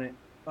started on it.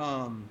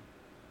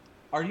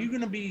 Are you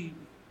going to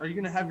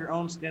have your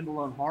own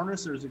standalone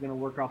harness or is it going to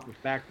work off the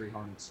factory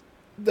harness?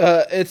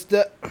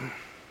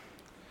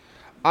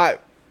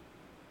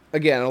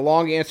 Again, a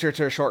long answer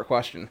to a short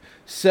question.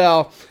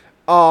 So,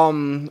 you're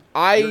going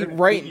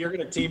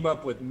to team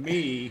up with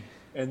me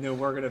and then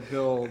we're going to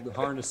build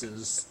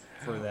harnesses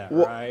for that,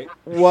 right?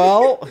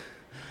 Well,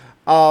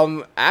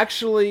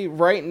 actually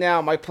right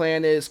now my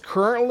plan is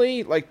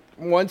currently, like,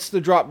 once the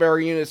drop bear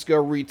units go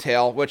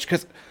retail,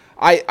 because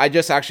I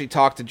just actually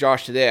talked to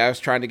Josh today. I was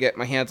trying to get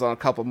my hands on a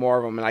couple more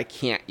of them and I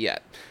can't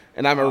yet.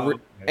 And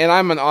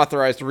I'm an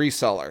authorized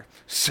reseller.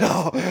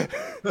 So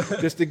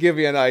just to give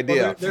you an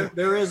idea. Well,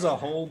 there is a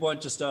whole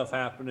bunch of stuff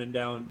happening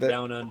down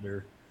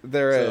under.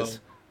 There is.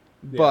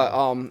 Yeah. But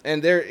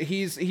and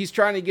he's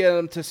trying to get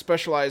them to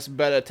specialized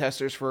beta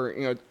testers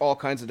for all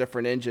kinds of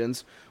different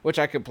engines, which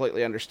I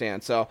completely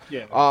understand. So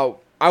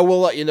I will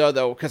let you know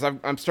though, because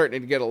I'm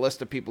starting to get a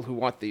list of people who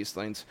want these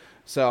things.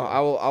 So I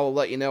will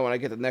let you know when I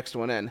get the next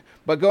one in.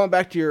 But going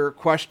back to your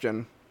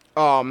question,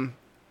 when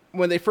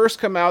they first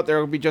come out, there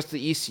will be just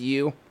the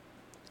ECU.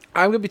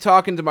 I'm going to be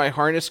talking to my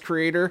harness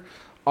creator,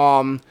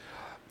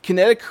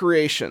 Kinetic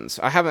Creations.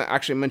 I haven't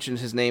actually mentioned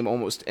his name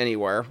almost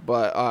anywhere,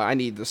 but I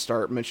need to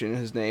start mentioning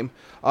his name.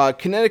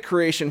 Kinetic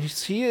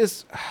Creations, he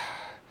is...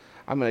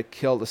 I'm going to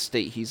kill the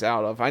state he's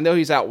out of. I know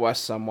he's out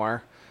west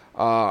somewhere.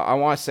 I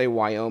want to say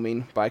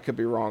Wyoming, but I could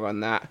be wrong on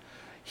that.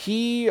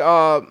 He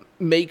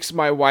makes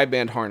my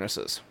wideband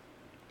harnesses.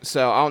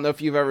 So I don't know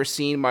if you've ever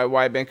seen my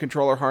wideband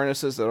controller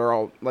harnesses that are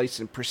all nice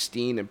and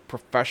pristine and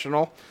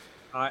professional.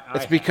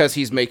 It's because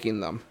he's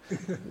making them.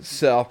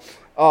 So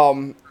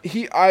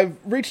I've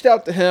reached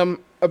out to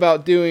him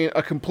about doing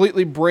a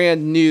completely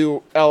brand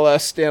new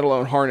LS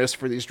standalone harness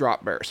for these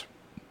drop bears.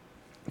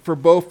 For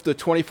both the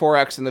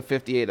 24X and the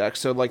 58X,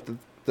 so like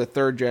the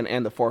 3rd gen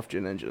and the 4th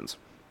gen engines.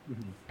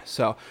 Mm-hmm.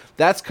 So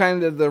that's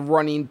kind of the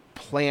running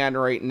plan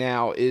right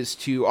now, is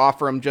to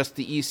offer them just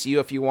the ECU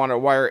if you want to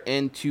wire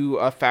into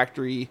a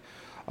factory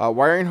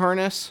wiring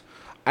harness.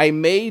 I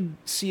may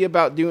see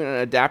about doing an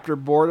adapter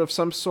board of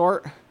some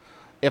sort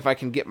if I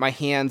can get my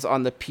hands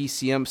on the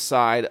PCM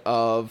side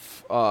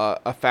of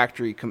a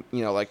factory,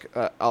 like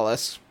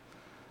LS.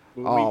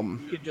 We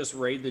could just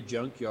raid the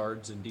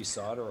junkyards and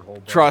desolder a whole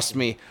bunch. Trust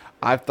me,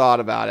 I've thought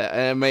about it,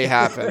 and it may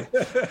happen.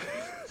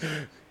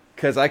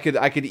 Because I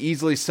could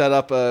easily set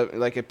up a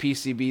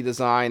PCB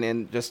design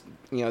and just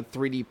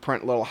 3D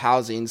print little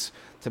housings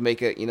to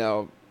make it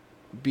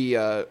be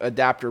a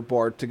adapter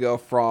board to go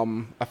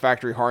from a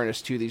factory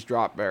harness to these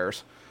drop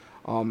bears.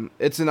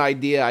 It's an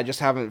idea. I just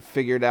haven't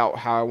figured out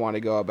how I want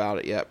to go about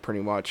it yet, pretty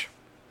much.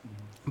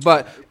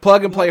 But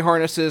plug and play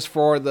harnesses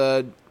for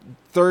the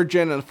 3rd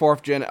gen and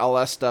 4th gen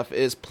LS stuff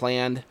is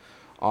planned.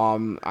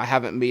 I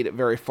haven't made it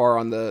very far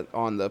on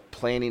the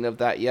planning of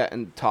that yet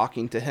and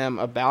talking to him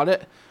about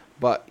it.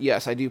 But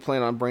yes, I do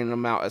plan on bringing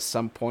them out at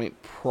some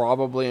point,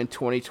 probably in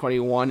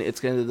 2021. It's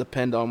going to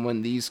depend on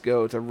when these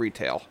go to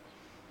retail.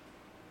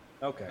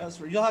 Okay.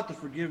 You'll have to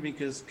forgive me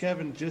because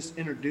Kevin just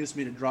introduced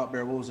me to drop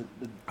bear. What was it?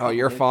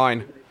 You're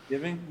fine.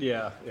 Thanksgiving.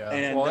 Yeah.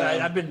 And, Well,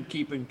 I've been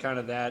keeping kind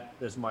of that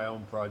as my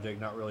own project,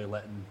 not really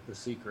letting the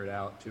secret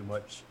out too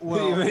much.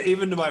 Well-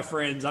 even to my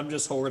friends, I'm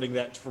just hoarding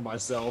that for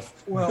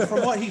myself. Well,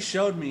 from what he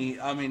showed me,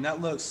 I mean,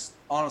 that looks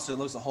honestly, it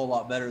looks a whole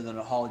lot better than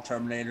a Holly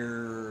Terminator.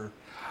 Or,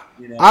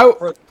 you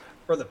know,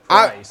 For the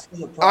price. for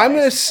the price.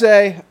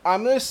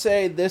 I'm gonna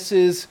say this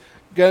is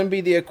gonna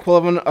be the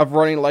equivalent of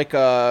running like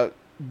a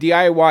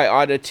DIY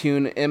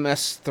Auto-Tune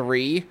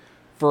MS3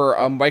 for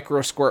a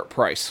micro squirt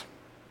price.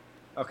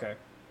 Okay.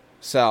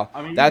 So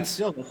I mean, that's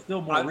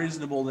still more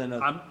reasonable than a.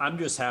 I'm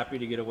just happy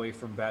to get away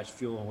from batch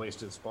fuel and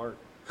wasted spark.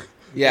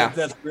 yeah.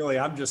 That's really,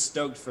 I'm just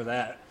stoked for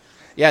that.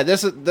 Yeah,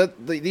 this is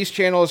these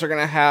channels are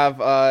gonna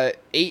have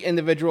 8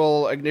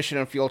 individual ignition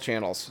and fuel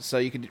channels, so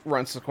you could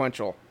run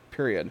sequential.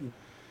 Period,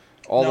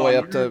 all the No, way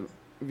I'm up to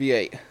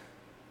V8.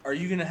 Are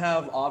you gonna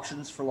have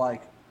options for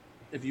like,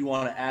 if you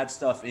want to add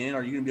stuff in?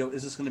 Are you gonna be?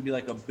 Is this gonna be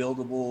like a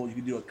buildable? You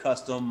can do a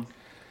custom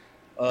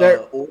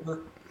order.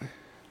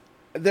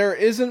 There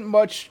isn't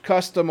much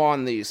custom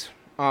on these.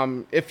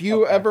 If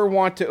you ever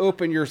want to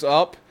open yours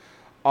up,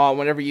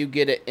 whenever you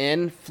get it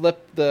in,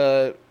 flip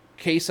the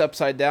case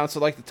upside down. So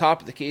like the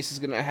top of the case is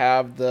going to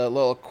have the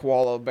little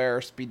koala bear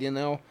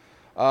Speedino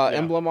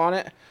emblem on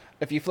it.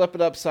 If you flip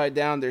it upside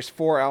down, there's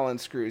 4 Allen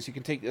screws. You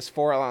can take this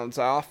 4 Allens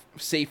off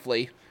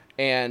safely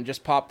and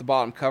just pop the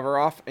bottom cover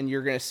off, and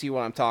you're going to see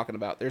what I'm talking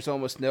about. There's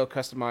almost no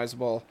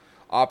customizable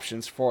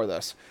options for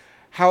this.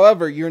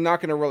 However, you're not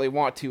going to really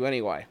want to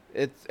anyway.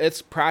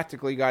 It's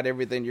practically got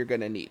everything you're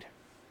going to need.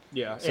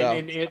 Yeah, So-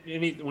 and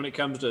when it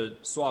comes to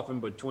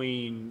swapping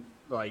between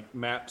like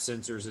map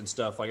sensors and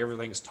stuff, like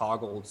everything's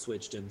toggled,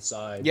 switched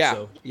inside. Yeah,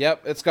 So,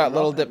 yep, it's got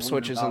little I'm dip wondering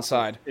switches about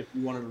inside. If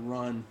you wanted to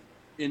run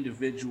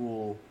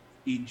individual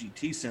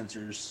EGT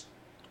sensors,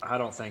 I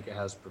don't think it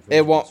has provisions.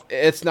 It won't.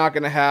 It's not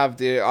going to have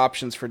the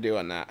options for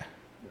doing that.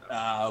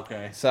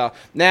 okay. So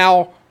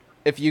now,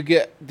 if you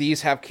get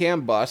these have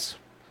CAN bus,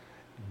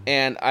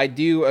 and I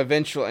do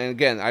eventually, and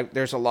again,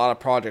 there's a lot of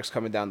projects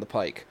coming down the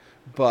pike,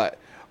 but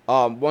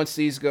once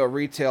these go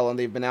retail and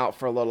they've been out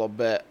for a little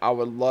bit, I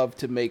would love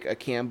to make a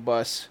CAN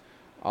bus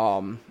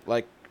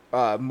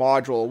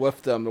module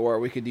with them where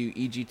we could do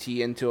EGT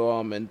into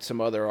them and some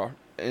other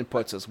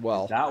inputs as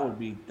well. That would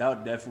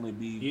definitely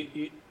be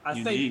unique.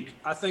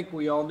 I think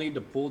we all need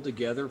to pull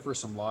together for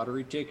some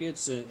lottery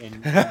tickets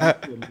and be a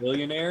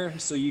millionaire,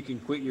 so you can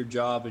quit your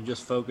job and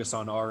just focus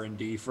on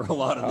R&D for a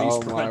lot of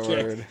these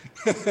projects.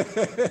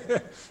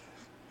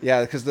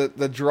 Yeah, because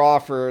the draw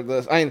for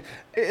this, I mean,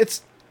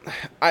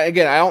 I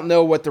don't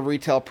know what the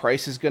retail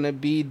price is going to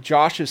be.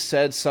 Josh has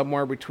said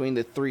somewhere between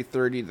the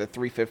 $330 to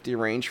 $350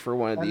 range for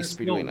one of And these it's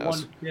still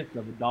Speedwinos. 1/5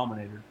 of a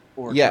Dominator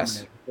or a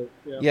Yes.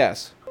 Terminator.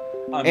 Yes.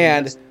 I mean,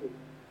 And- that's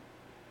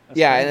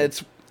Yeah, and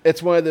crazy.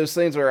 it's one of those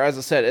things where, as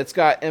I said, it's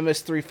got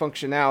MS3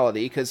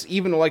 functionality, because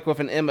even like with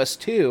an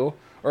MS2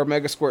 or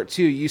Mega Squirt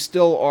 2, you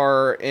still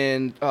are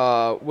in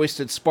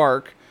wasted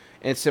spark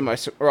and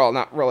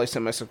not really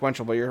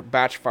semi-sequential, but you're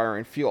batch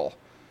firing fuel.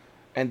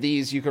 And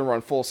these you can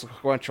run full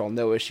sequential,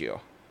 no issue.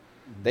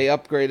 They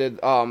upgraded.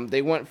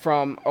 They went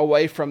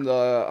away from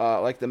the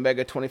like the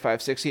Mega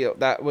 2560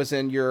 that was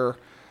in your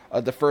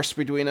the first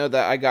Speedwino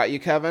that I got you,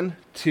 Kevin,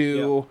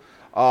 to.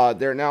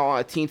 They're now on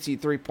a Teensy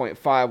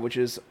 3.5, which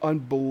is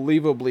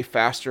unbelievably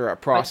faster at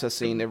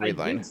processing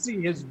everything. I did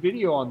see his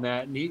video on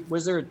that. And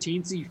was there a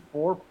Teensy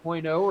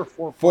 4.0 or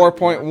 4.1?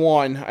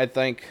 4.1, I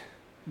think.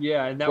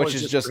 Yeah, and that Which was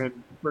is just just-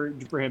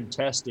 for him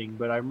testing.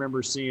 But I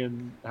remember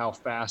seeing how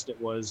fast it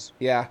was.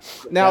 Yeah.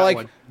 with Now, that like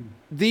one.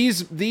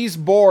 these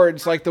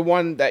boards, like the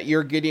one that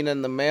you're getting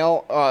in the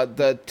mail,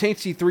 the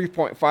Teensy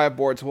 3.5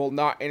 boards will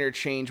not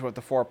interchange with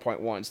the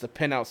 4.1s. The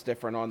pinout's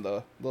different on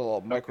the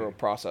little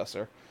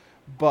microprocessor.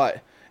 But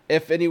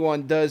if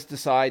anyone does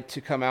decide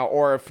to come out,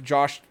 or if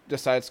Josh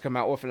decides to come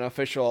out with an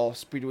official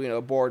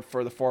Speedwino board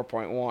for the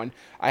 4.1,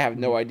 I have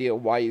no idea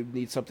why you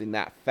need something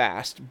that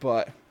fast,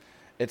 but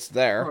it's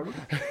there.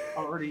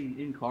 already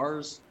in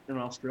cars in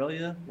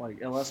Australia,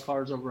 like LS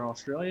cars over in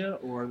Australia,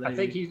 or are they? I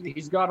think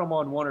he's got them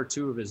on one or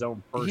two of his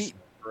own personal,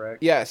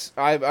 correct? Yes,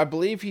 I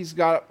believe he's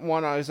got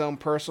one on his own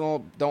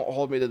personal. Don't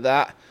hold me to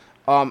that.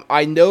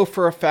 I know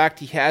for a fact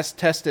he has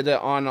tested it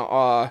on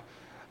a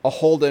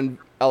Holden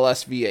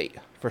LS V8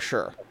 for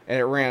sure, and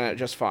it ran it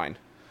just fine.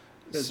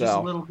 There's just a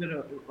little bit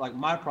of like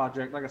my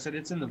project. Like I said,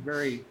 it's in the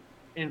very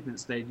infant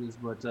stages,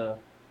 but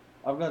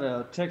I've got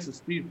a Texas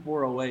Speed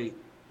 408.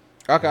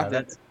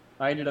 Okay.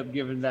 I ended up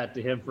giving that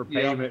to him for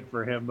Yeah. payment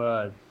for him.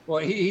 Well,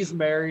 he's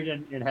married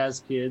and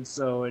has kids,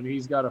 and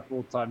he's got a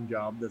full-time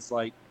job that's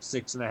like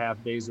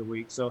 6.5 days a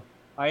week. So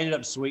I ended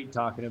up sweet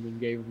talking him and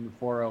gave him the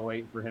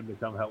 408 for him to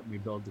come help me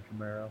build the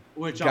Camaro.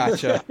 Which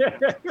Gotcha.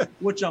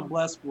 which I'm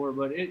blessed for,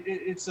 but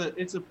it's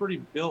a pretty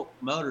built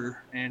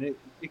motor, and it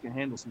can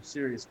handle some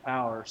serious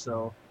power.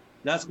 So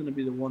that's going to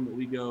be the one that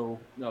we go,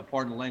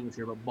 pardon the language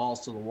here, but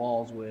balls to the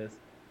walls with.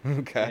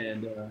 Okay.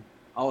 And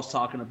I was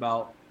talking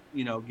about,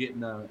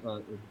 getting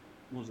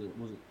was it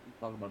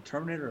talking about a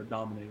Terminator or a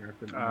Dominator?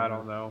 I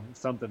don't know,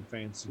 something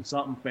fancy.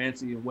 Something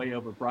fancy and way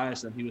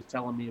overpriced, and he was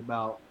telling me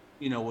about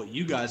what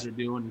you guys are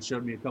doing and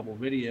showed me a couple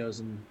videos,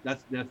 and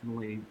that's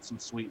definitely some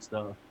sweet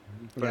stuff.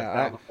 Put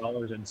Yeah,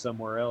 $1,000 in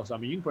somewhere else. I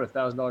mean, you can put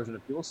 $1,000 in a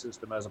fuel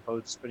system as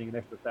opposed to spending an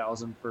extra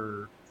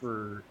 $1,000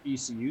 for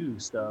ECU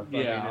stuff. I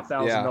mean, Yeah.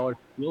 $1,000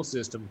 fuel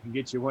system can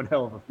get you one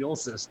hell of a fuel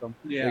system.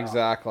 Yeah.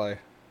 Exactly.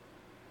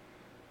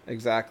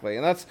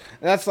 And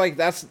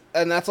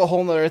that's a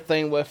whole nother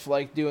thing with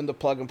like doing the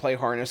plug and play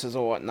harnesses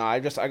and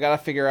whatnot. I gotta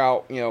figure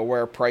out,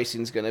 where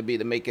pricing's gonna be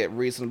to make it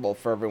reasonable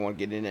for everyone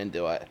getting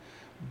into it.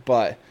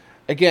 But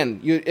again,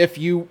 if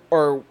you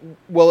are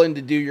willing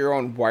to do your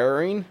own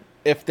wiring,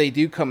 if they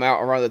do come out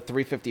around the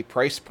 $350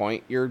 price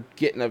point, you're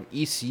getting an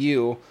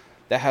ECU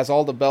that has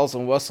all the bells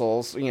and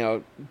whistles,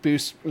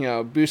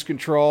 boost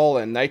control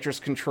and nitrous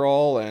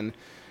control and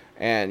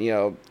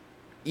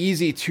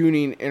easy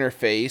tuning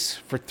interface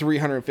for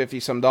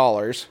 $350 some.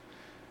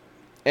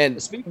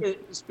 And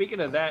Speaking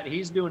of that,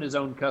 he's doing his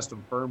own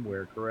custom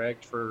firmware,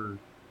 correct? For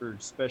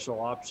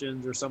special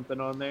options or something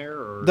on there,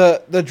 or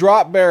the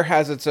Drop Bear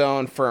has its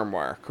own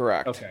firmware,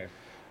 correct? okay.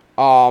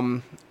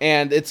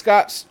 And it's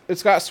got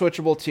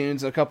switchable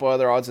tunes and a couple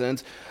other odds and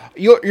ends.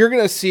 You're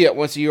gonna see it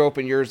once you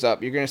open yours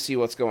up. You're gonna see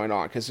what's going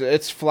on because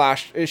it's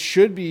flashed. It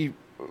should be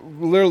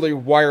literally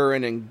wire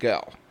in and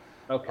go.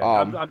 Okay,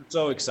 I'm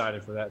so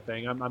excited for that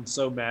thing. I'm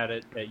so mad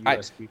at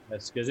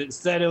USPS because it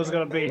said it was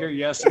going to be here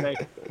yesterday,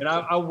 and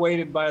I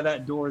waited by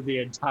that door the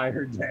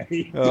entire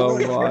day. Oh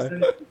my!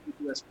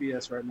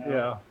 USPS right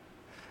now.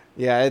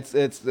 Yeah. Yeah,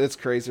 it's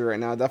crazy right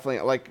now.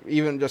 Definitely, like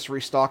even just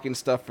restocking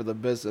stuff for the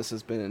business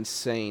has been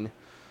insane.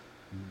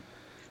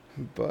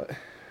 But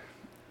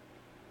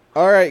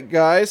all right,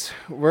 guys,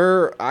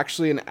 we're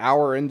actually an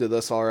hour into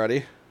this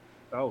already.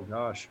 Oh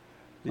gosh.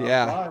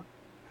 Yeah.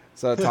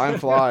 So time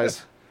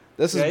flies.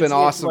 This has Yeah, been it's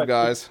awesome, like-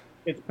 guys.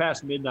 It's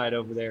past midnight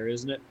over there,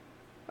 isn't it?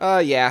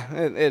 Yeah,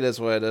 it is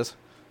what it is.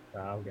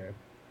 Okay.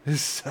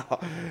 So,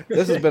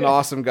 this has been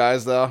awesome,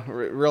 guys, though. It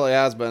really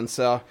has been.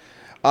 So,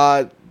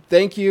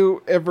 thank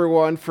you,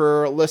 everyone,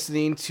 for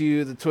listening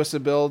to the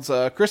Twisted Builds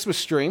Christmas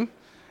stream.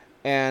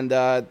 And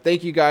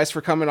thank you guys for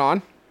coming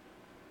on.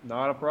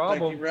 Not a Thank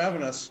problem. you for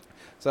having us.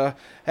 So,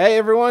 hey,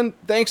 everyone,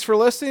 thanks for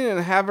listening and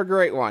have a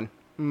great one.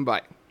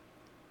 Bye.